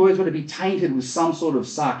 every word's got to be tainted with some sort of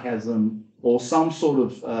sarcasm or some sort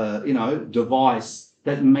of, device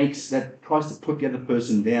that tries to put the other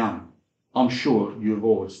person down. I'm sure you've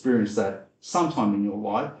all experienced that sometime in your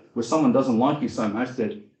life, where someone doesn't like you so much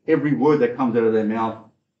that every word that comes out of their mouth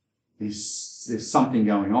there's something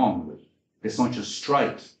going on with it. It's not just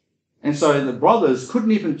straight. And so the brothers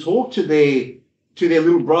couldn't even talk to their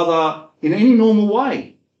little brother in any normal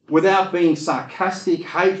way without being sarcastic,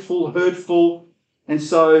 hateful, hurtful. And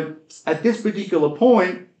so at this particular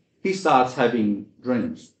point, he starts having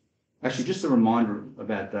dreams. Actually, just a reminder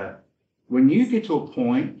about that. When you get to a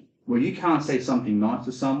point where you can't say something nice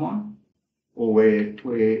to someone, or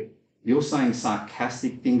where you're saying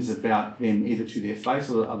sarcastic things about them either to their face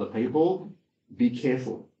or to other people, be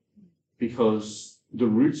careful, because the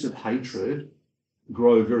roots of hatred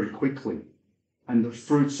grow very quickly and the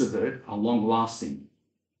fruits of it are long-lasting.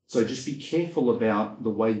 So just be careful about the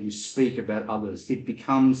way you speak about others. It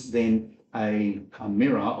becomes then a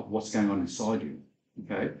mirror of what's going on inside you.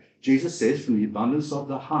 Okay? Jesus says, from the abundance of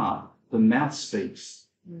the heart, the mouth speaks.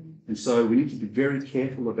 And so we need to be very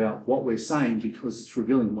careful about what we're saying, because it's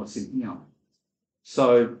revealing what's in here.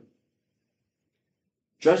 So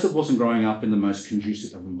Joseph wasn't growing up in the most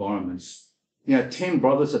conducive of environments. 10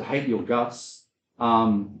 brothers that hate your guts.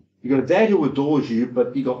 You've got a dad who adores you,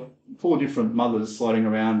 but you've got 4 different mothers sliding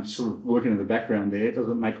around, sort of working in the background there. It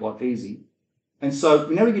doesn't make life easy. And so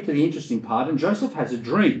now we get to the interesting part, and Joseph has a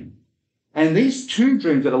dream. And these 2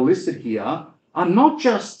 dreams that are listed here are not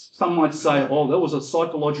just, some might say, oh, that was a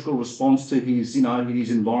psychological response to his,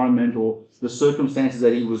 his environment or the circumstances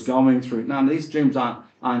that he was going through. No, these dreams aren't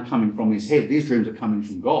coming from his head. These dreams are coming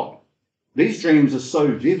from God. These dreams are so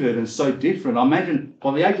vivid and so different. I imagine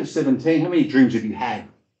by the age of 17, how many dreams have you had?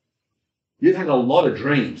 You've had a lot of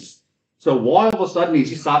dreams. So why all of a sudden is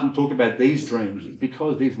he starting to talk about these dreams? It's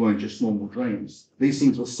because these weren't just normal dreams. These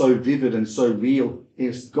things were so vivid and so real.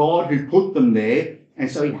 It's God who put them there, and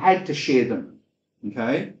so he had to share them.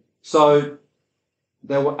 Okay? So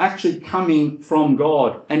they were actually coming from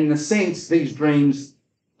God. And in a sense, these dreams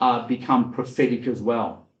become prophetic as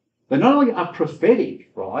well. They not only are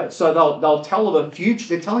prophetic, right? So they'll tell of a future,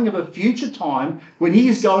 they're telling of a future time when he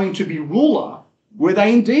is going to be ruler, where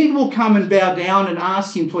they indeed will come and bow down and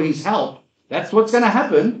ask him for his help. That's what's going to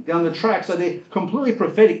happen down the track. So they're completely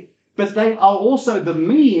prophetic, but they are also the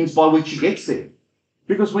means by which he gets there.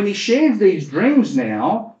 Because when he shares these dreams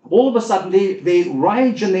now, all of a sudden their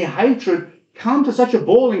rage and their hatred come to such a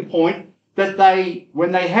boiling point that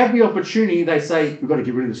when they have the opportunity, they say, we've got to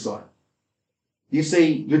get rid of this guy. You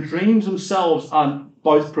see, the dreams themselves are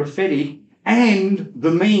both prophetic and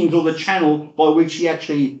the means or the channel by which he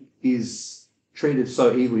actually is treated so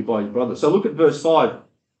evilly by his brother. So look at verse 5.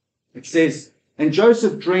 It says, and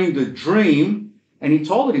Joseph dreamed a dream, and he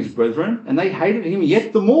told it his brethren, and they hated him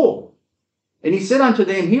yet the more. And he said unto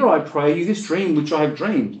them, hear, I pray you, this dream which I have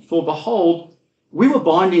dreamed. For behold, we were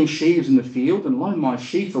binding sheaves in the field, and lo, my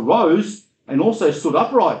sheaf arose, and also stood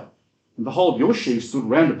upright. And behold, your sheaf stood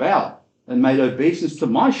round about, and made obeisance to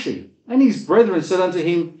my sheep. And his brethren said unto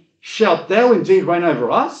him, shalt thou indeed reign over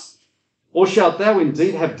us? Or shalt thou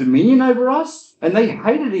indeed have dominion over us? And they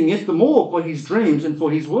hated him yet the more for his dreams and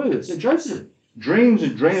for his words. So Joseph dreams a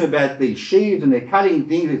dream about these sheaves, and they're cutting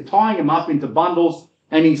things, they're tying them up into bundles,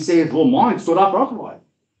 and he says, well, mine stood up upright,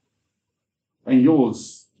 and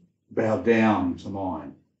yours bowed down to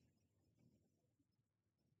mine.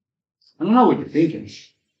 I don't know what you're thinking.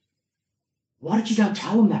 Why did you go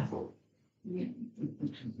tell them that for?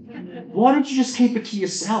 Why don't you just keep it to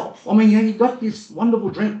yourself? I mean, you've got this wonderful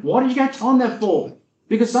dream. Why did you go tell them that for?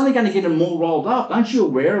 Because it's only going to get them more rolled up. Aren't you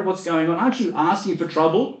aware of what's going on? Aren't you asking for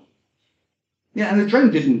trouble? Yeah, and the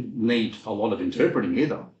dream didn't need a lot of interpreting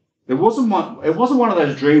either. It wasn't one of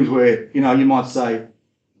those dreams where, you might say,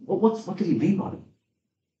 well, what did he mean by it? It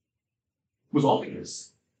was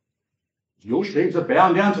obvious. Your sheaves are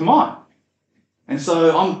bowing down to mine. And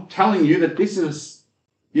so I'm telling you that this is,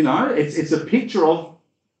 it's a picture of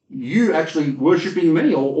you actually worshipping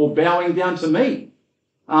me or bowing down to me.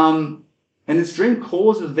 And this dream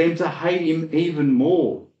causes them to hate him even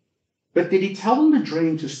more. But did he tell them the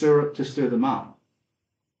dream to stir them up?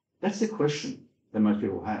 That's the question that most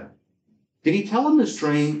people have. Did he tell them this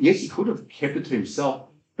dream? Yes, he could have kept it to himself.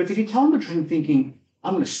 But did he tell them the dream thinking,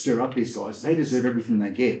 I'm going to stir up these guys. They deserve everything they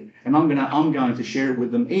get. And I'm going to share it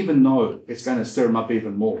with them, even though it's going to stir them up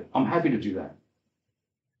even more. I'm happy to do that.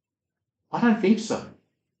 I don't think so.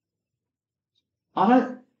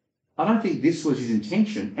 I don't think this was his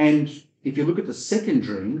intention. And if you look at the second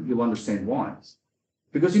dream, you'll understand why.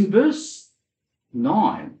 Because in verse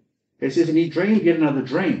 9, it says, and he dreamed yet another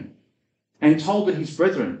dream, and told it his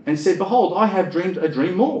brethren, and said, behold, I have dreamed a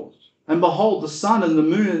dream more. And behold, the sun and the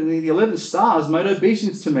moon and the 11 stars made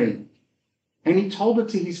obeisance to me. And he told it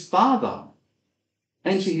to his father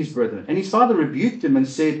and to his brethren. And his father rebuked him and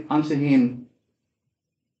said unto him,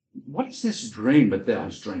 what is this dream that thou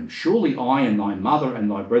hast dreamed? Surely I and thy mother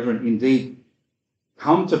and thy brethren indeed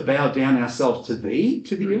come to bow down ourselves to thee,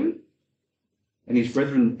 to the earth? And his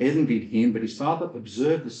brethren envied him, but his father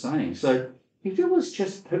observed the saying. So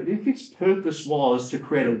if its purpose was to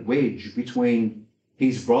create a wedge between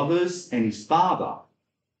his brothers and his father,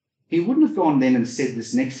 he wouldn't have gone then and said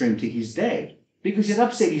this next dream to his dad, because it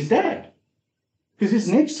upset his dad. Because his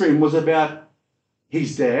next dream was about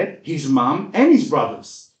his dad, his mum, and his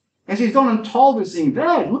brothers. And so he's gone and told this thing,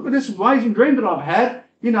 Dad, look at this amazing dream that I've had.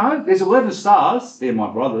 There's 11 stars. They're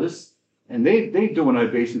my brothers. And they're doing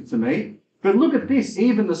obeisance to me. But look at this,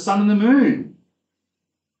 even the sun and the moon.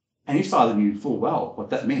 And his father knew full well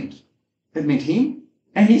what that meant. It meant him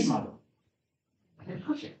and his mother.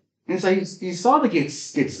 And so his father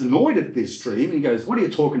gets annoyed at this dream, and he goes, what are you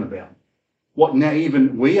talking about? What, now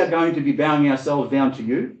even we are going to be bowing ourselves down to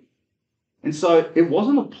you? And so it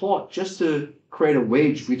wasn't a plot just to create a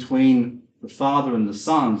wedge between the father and the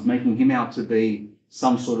sons, making him out to be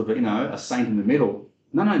some sort of a saint in the middle.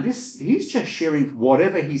 No, he's just sharing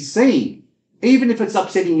whatever he's seeing, even if it's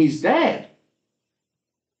upsetting his dad.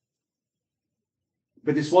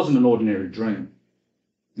 But this wasn't an ordinary dream.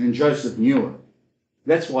 And Joseph knew it.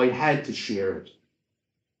 That's why he had to share it.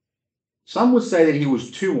 Some would say that he was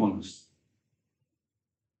too honest.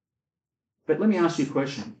 But let me ask you a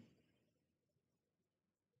question.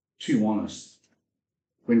 Too honest.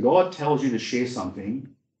 When God tells you to share something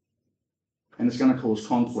and it's going to cause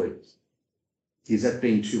conflict, Is that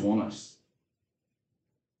being too honest?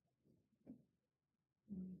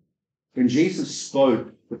 When Jesus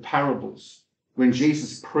spoke the parables, when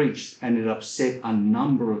Jesus preached and it upset a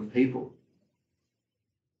number of people,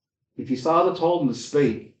 if his father told him to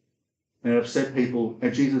speak and it upset people,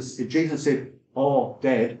 and if Jesus said, "Oh,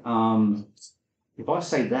 Dad, if I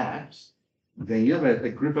say that, then you know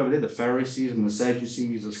that group over there, the Pharisees and the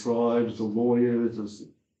Sadducees, the scribes, the lawyers,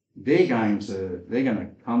 they're going to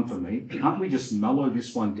come for me. Can't we just mellow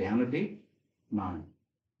this one down a bit?" No.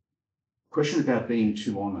 Question about being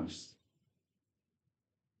too honest.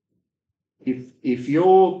 If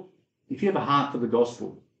you have a heart for the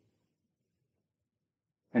gospel,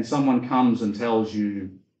 and someone comes and tells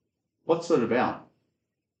you, "What's it about?"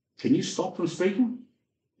 Can you stop from speaking?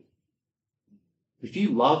 If you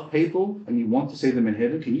love people and you want to see them in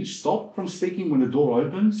heaven, can you stop from speaking when the door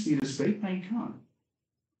opens for you to speak? No, you can't.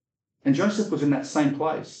 And Joseph was in that same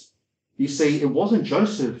place. You see, it wasn't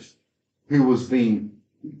Joseph who was being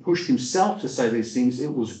pushed himself to say these things.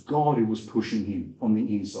 It was God who was pushing him on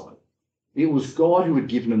the inside. It was God who had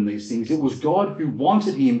given him these things. It was God who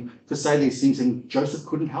wanted him to say these things, and Joseph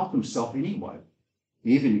couldn't help himself anyway,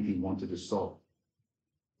 even if he wanted to stop.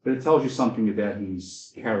 But it tells you something about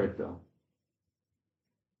his character.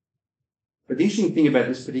 But the interesting thing about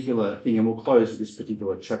this particular thing, and we'll close with this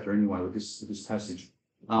particular chapter anyway, with this passage,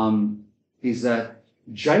 is that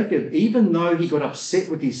Jacob, even though he got upset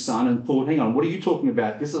with his son and thought, "Hang on, what are you talking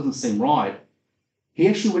about? This doesn't seem right," he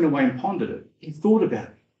actually went away and pondered it. He thought about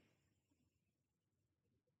it.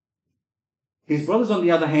 His brothers, on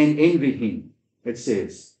the other hand, envied him, it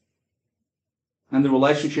says, and the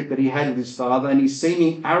relationship that he had with his father and his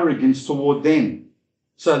seeming arrogance toward them.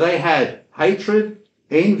 So they had hatred,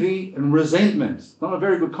 envy, and resentment. Not a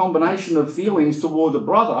very good combination of feelings toward the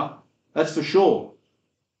brother, that's for sure.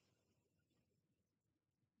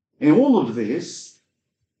 In all of this,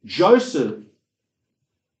 Joseph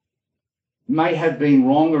may have been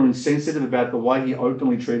wrong or insensitive about the way he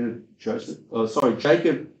openly treated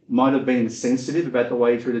Jacob might have been sensitive about the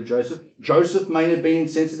way he treated Joseph. Joseph may have been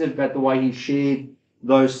insensitive about the way he shared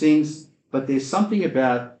those things. But there's something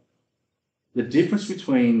about the difference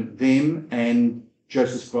between them and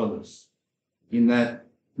Joseph's brothers, in that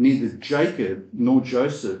neither Jacob nor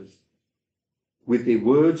Joseph, with their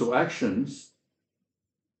words or actions,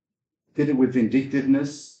 did it with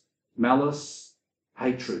vindictiveness, malice,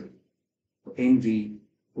 hatred, envy,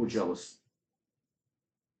 or jealousy.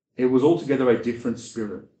 It was altogether a different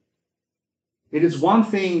spirit. It is one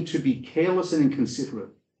thing to be careless and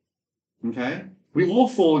inconsiderate. Okay? We all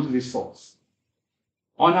fall into this fault.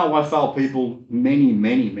 I know I fail people many,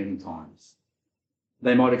 many, many times.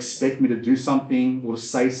 They might expect me to do something or to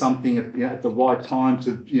say something at the right time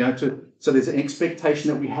so there's an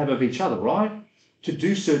expectation that we have of each other, right? To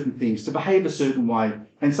do certain things, to behave a certain way.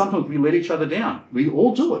 And sometimes we let each other down. We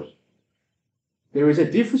all do it. There is a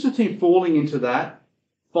difference between falling into that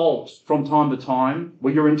fault from time to time,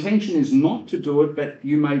 where your intention is not to do it, but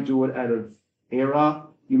you may do it out of error,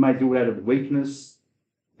 you may do it out of weakness.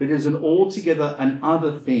 But it is an altogether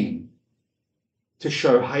another thing to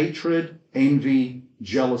show hatred, envy,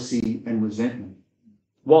 jealousy, and resentment.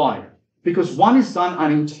 Why? Because one is done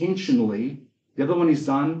unintentionally, the other one is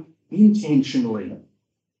done intentionally.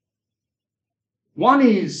 One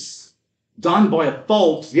is done by a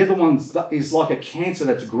fault, the other one is like a cancer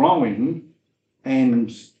that's growing and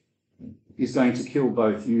is going to kill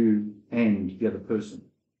both you and the other person.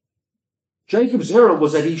 Jacob's error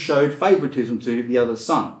was that he showed favoritism to the other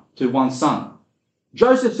son, to one son.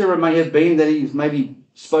 Joseph's error may have been that he maybe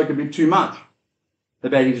spoke a bit too much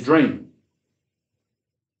about his dream.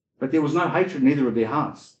 But there was no hatred in either of their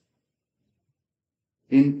hearts.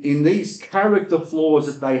 In these character flaws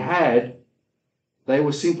that they had, they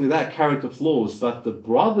were simply that, character flaws. But the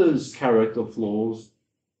brothers' character flaws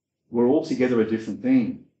were altogether a different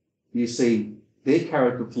thing. You see, their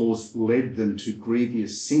character flaws led them to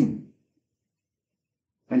grievous sin.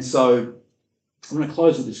 And so, I'm going to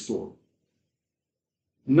close with this thought.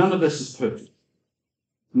 None of us is perfect.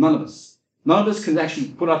 None of us. None of us can actually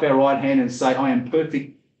put up our right hand and say, "I am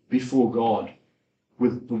perfect before God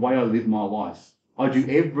with the way I live my life. I do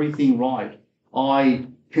everything right. I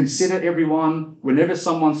consider everyone. Whenever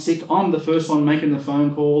someone's sick, I'm the first one making the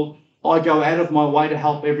phone call. I go out of my way to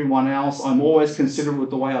help everyone else. I'm always considerate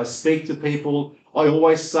with the way I speak to people. I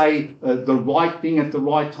always say the right thing at the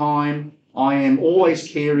right time. I am always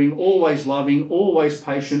caring, always loving, always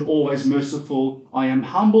patient, always merciful. I am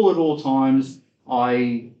humble at all times.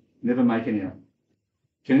 I never make an error."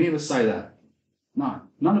 Can any of us say that? No,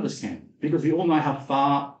 none of us can, because we all know how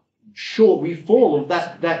far short we fall of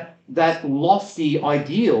that that lofty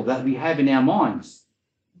ideal that we have in our minds.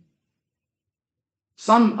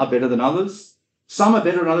 Some are better than others. Some are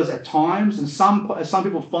better than others at times, and some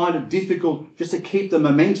people find it difficult just to keep the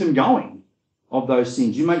momentum going of those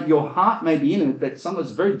things. Your heart may be in it, but sometimes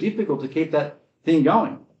it's very difficult to keep that thing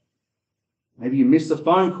going. Maybe you missed a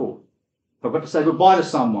phone call, forgot to say goodbye to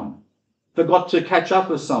someone, forgot to catch up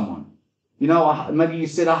with someone. Maybe you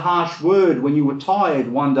said a harsh word when you were tired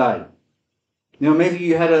one day. Maybe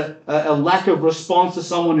you had a lack of response to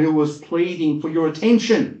someone who was pleading for your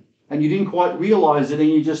attention and you didn't quite realize it and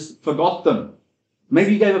you just forgot them.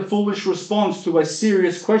 Maybe you gave a foolish response to a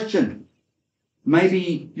serious question.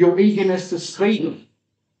 Maybe your eagerness to speak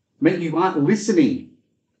meant you aren't listening.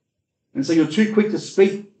 And so you're too quick to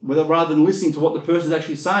speak rather than listening to what the person is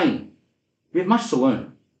actually saying. We have much to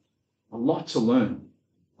learn, a lot to learn,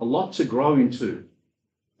 a lot to grow into.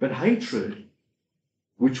 But hatred,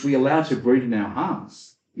 which we allow to breed in our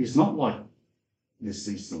hearts, is not like these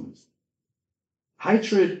things.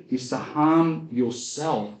 Hatred is to harm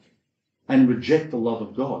yourself and reject the love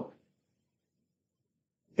of God.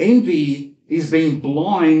 Envy is being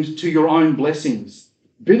blind to your own blessings.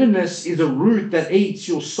 Bitterness is a root that eats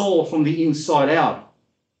your soul from the inside out.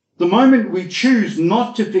 The moment we choose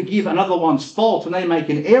not to forgive another one's fault when they make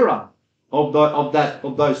an error of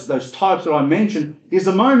those types that I mentioned, is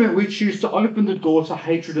the moment we choose to open the door to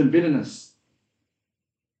hatred and bitterness.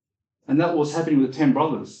 And that was happening with the 10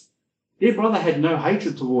 brothers. Their brother had no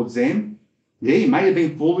hatred towards them. Yeah, he may have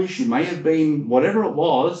been foolish, he may have been whatever it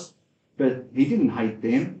was, but he didn't hate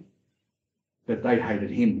them, but they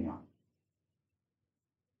hated him now.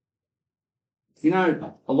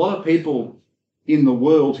 A lot of people in the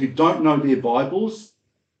world who don't know their Bibles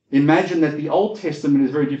imagine that the Old Testament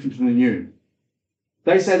is very different from the New.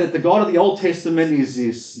 They say that the God of the Old Testament is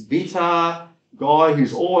this bitter guy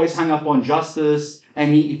who's always hung up on justice,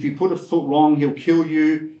 and if you put a foot wrong, he'll kill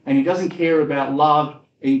you, and he doesn't care about love,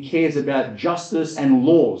 and he cares about justice and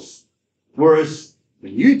laws. Whereas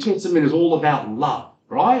the New Testament is all about love,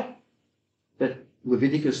 right? But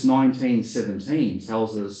Leviticus 19:17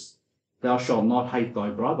 tells us, "Thou shalt not hate thy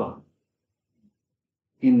brother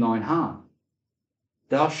in thine heart.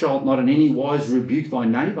 Thou shalt not in any wise rebuke thy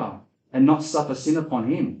neighbour, and not suffer sin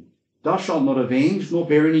upon him. Thou shalt not avenge, nor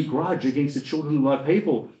bear any grudge against the children of thy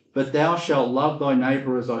people, but thou shalt love thy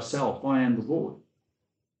neighbour as thyself. I am the Lord."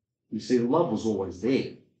 You see, love was always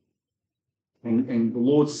there. And the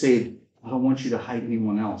Lord said, "I don't want you to hate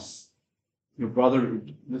anyone else. Your brother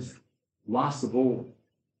is last of all."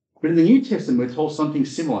 But in the New Testament, we're told something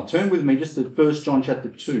similar. Turn with me just to 1 John chapter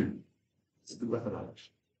 2. It's a good wrap it up.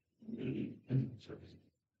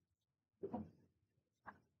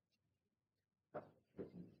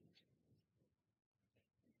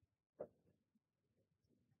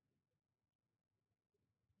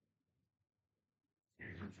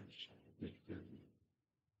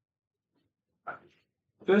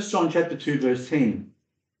 1 John chapter 2, verse 10.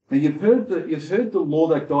 Now you've heard the law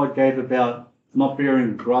that God gave about not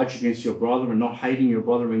bearing a grudge against your brother and not hating your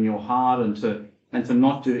brother in your heart and to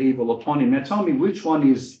not do evil upon him. Now tell me, which one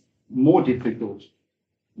is more difficult?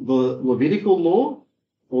 The Levitical law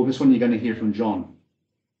or this one you're going to hear from John?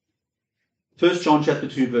 1 John chapter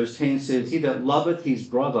 2, verse 10 says, "He that loveth his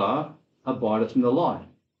brother abideth in the light,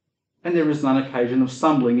 and there is none occasion of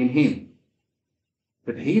stumbling in him.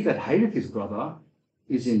 But he that hateth his brother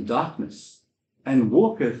is in darkness, and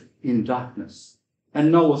walketh in darkness,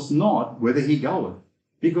 and knoweth not whither he goeth,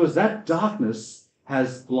 because that darkness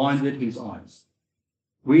has blinded his eyes.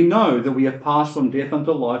 We know that we have passed from death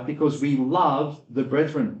unto life, because we love the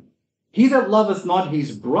brethren. He that loveth not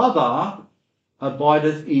his brother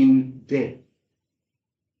abideth in death.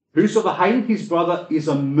 Whosoever hateth his brother is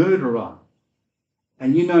a murderer,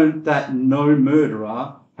 and you know that no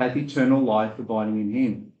murderer hath eternal life abiding in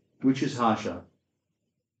him." Which is harsher?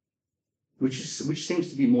 Which seems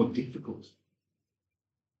to be more difficult?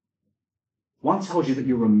 One tells you that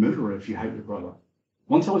you're a murderer if you hate your brother.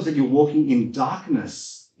 One tells you that you're walking in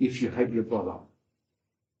darkness if you hate your brother.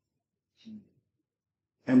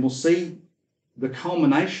 And we'll see the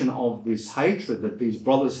culmination of this hatred that these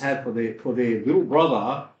brothers have for their little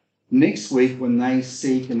brother next week when they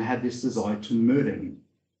seek and have this desire to murder him.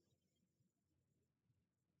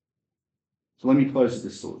 So let me close with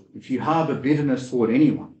this thought. If you harbour bitterness toward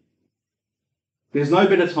anyone, there's no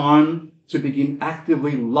better time to begin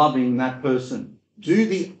actively loving that person. Do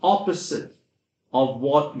the opposite of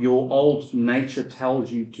what your old nature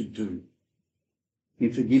tells you to do.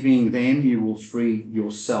 In forgiving them, you will free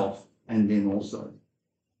yourself and them also.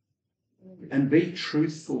 And be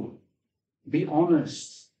truthful. Be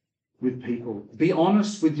honest. with people. Be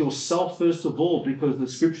honest with yourself first of all, because the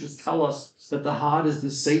scriptures tell us that the heart is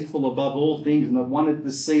deceitful above all things, and the one it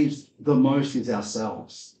deceives the most is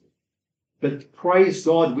ourselves. But praise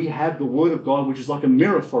God, we have the Word of God, which is like a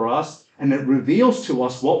mirror for us, and it reveals to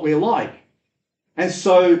us what we're like. And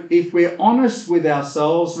so if we're honest with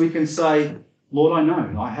ourselves, we can say, Lord, I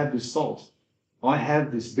know I have this fault. I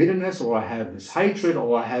have this bitterness, or I have this hatred,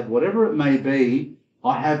 or I have whatever it may be.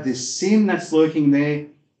 I have this sin that's lurking there,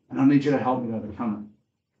 and I need you to help me overcome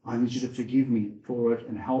it. I need you to forgive me for it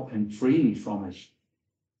and help and free me from it.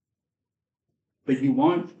 But you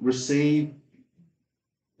won't receive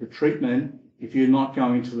the treatment if you're not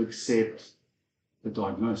going to accept the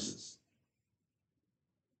diagnosis.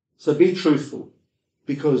 So be truthful,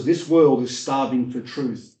 because this world is starving for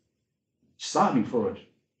truth. Starving for it.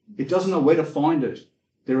 It doesn't know where to find it.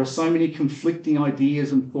 There are so many conflicting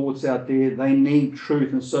ideas and thoughts out there. They need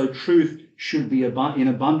truth. And so truth should be in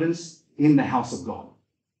abundance in the house of God.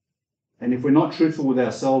 And if we're not truthful with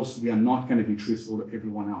ourselves, we are not going to be truthful to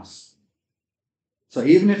everyone else. So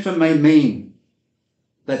even if it may mean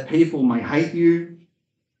that people may hate you,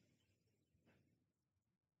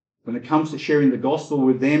 when it comes to sharing the gospel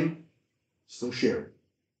with them, still share it.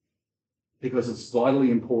 Because it's vitally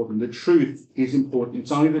important. The truth is important.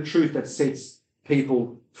 It's only the truth that sets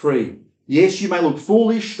people free. Yes, you may look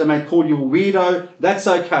foolish. They may call you a weirdo. That's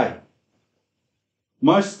okay.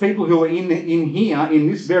 Most people who are in here, in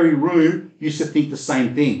this very room, used to think the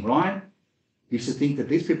same thing, right? Used to think that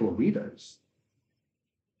these people are weirdos.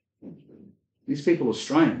 These people are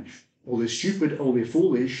strange, or they're stupid, or they're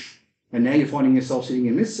foolish, and now you're finding yourself sitting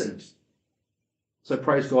in this seat. So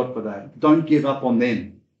praise God for that. Don't give up on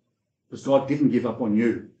them. Because God didn't give up on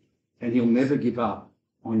you, and he'll never give up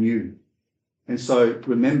on you. And so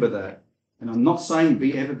remember that. And I'm not saying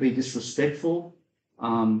ever be disrespectful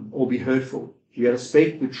or be hurtful. You got to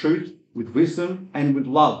speak the truth with wisdom and with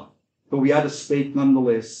love. But we are to speak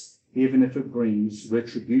nonetheless, even if it brings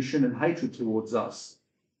retribution and hatred towards us.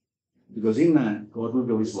 Because in that, God will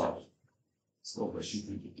reveal his love. God bless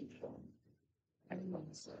you.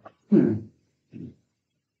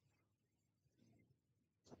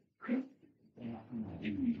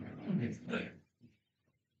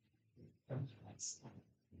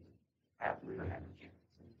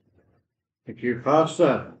 Thank you,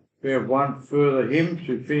 Pastor. We have one further hymn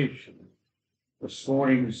to finish this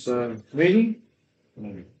morning's meeting.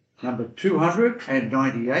 Number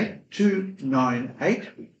 298, 298.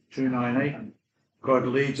 God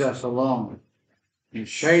leads us along in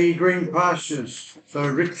shady green pastures, so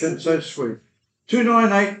rich and so sweet.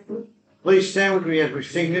 298. Please stand with me as we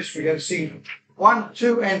sing this. We're going to sing 1,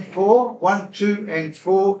 2, and 4. 1, 2, and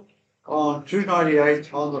 4 on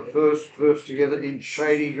 298 on the first verse together in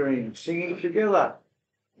shady green. Singing together.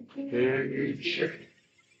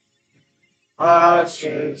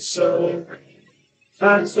 Pastures so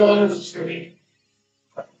and so sweet.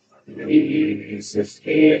 Jesus,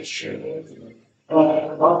 picture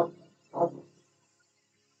of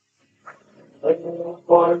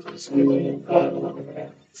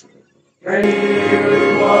Great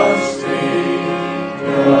was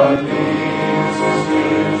the Jesus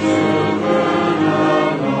children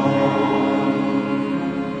alone.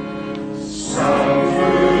 Some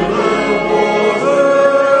through the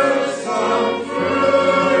waters, some through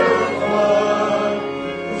the flood,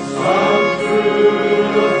 some through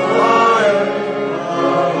the fire,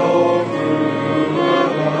 but all through the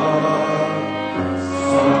blood.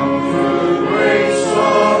 Some through great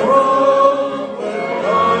sorrow, but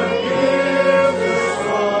God gives us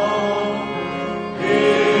all.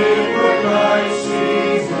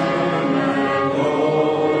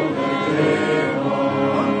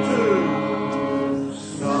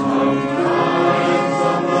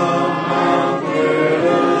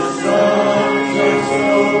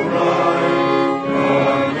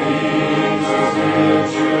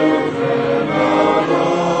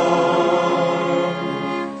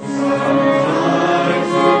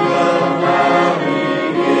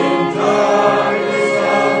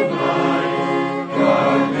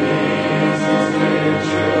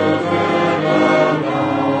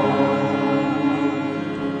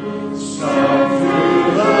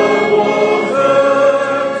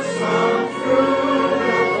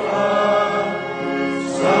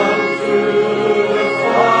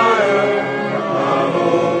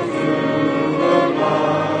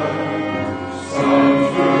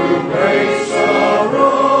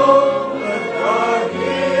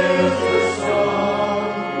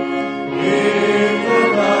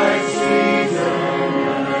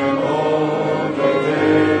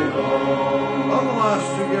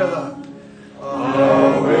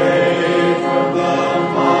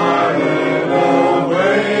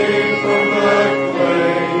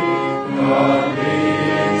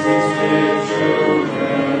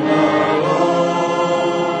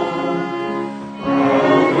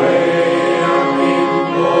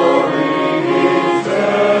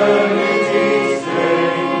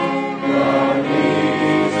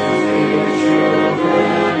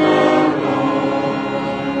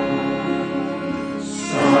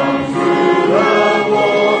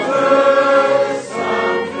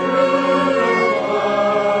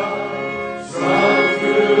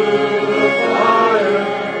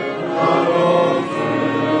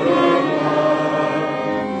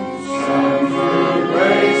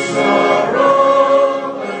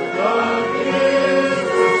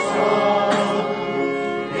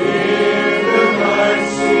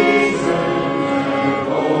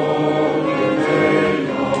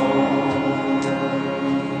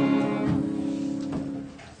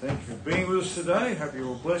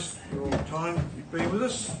 blessed your time you've been with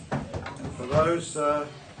us. And for those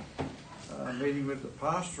meeting with the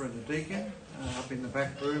pastor and the deacon up in the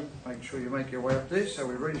back room, make sure you make your way up there so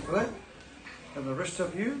we're ready for that. And the rest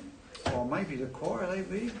of you, or maybe the choir, are they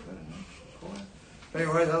meeting? I don't know. Choir.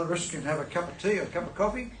 Anyway, the other rest can have a cup of tea or a cup of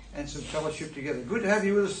coffee and some fellowship together. Good to have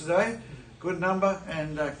you with us today. Good number,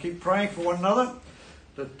 and keep praying for one another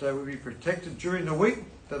that we'll be protected during the week,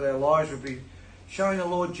 that our lives will be showing the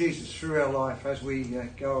Lord Jesus through our life as we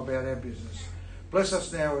go about our business. Bless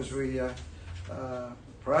us now as we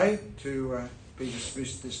pray to be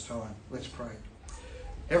dismissed this time. Let's pray.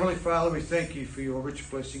 Heavenly Father, we thank you for your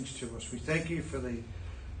rich blessings to us. We thank you for the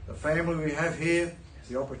family we have here,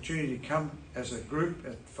 the opportunity to come as a group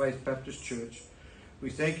at Faith Baptist Church. We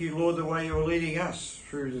thank you, Lord, the way you're leading us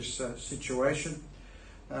through this situation.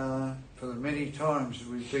 For the many times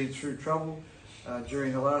we've been through trouble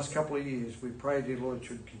during the last couple of years, we pray, dear Lord,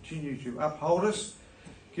 you would continue to uphold us,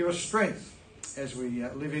 give us strength as we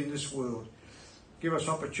live in this world. Give us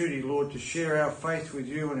opportunity, Lord, to share our faith with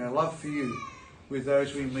you and our love for you with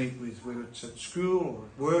those we meet with, whether it's at school or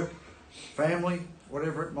at work, family,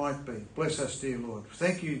 whatever it might be. Bless us, dear Lord.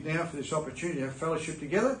 Thank you now for this opportunity to have fellowship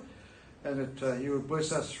together, and that you would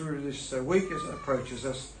bless us through this week as it approaches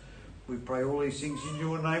us. We pray all these things in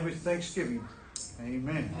your name with thanksgiving.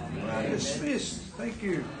 Amen. Amen. Dismissed. Thank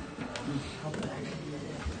you.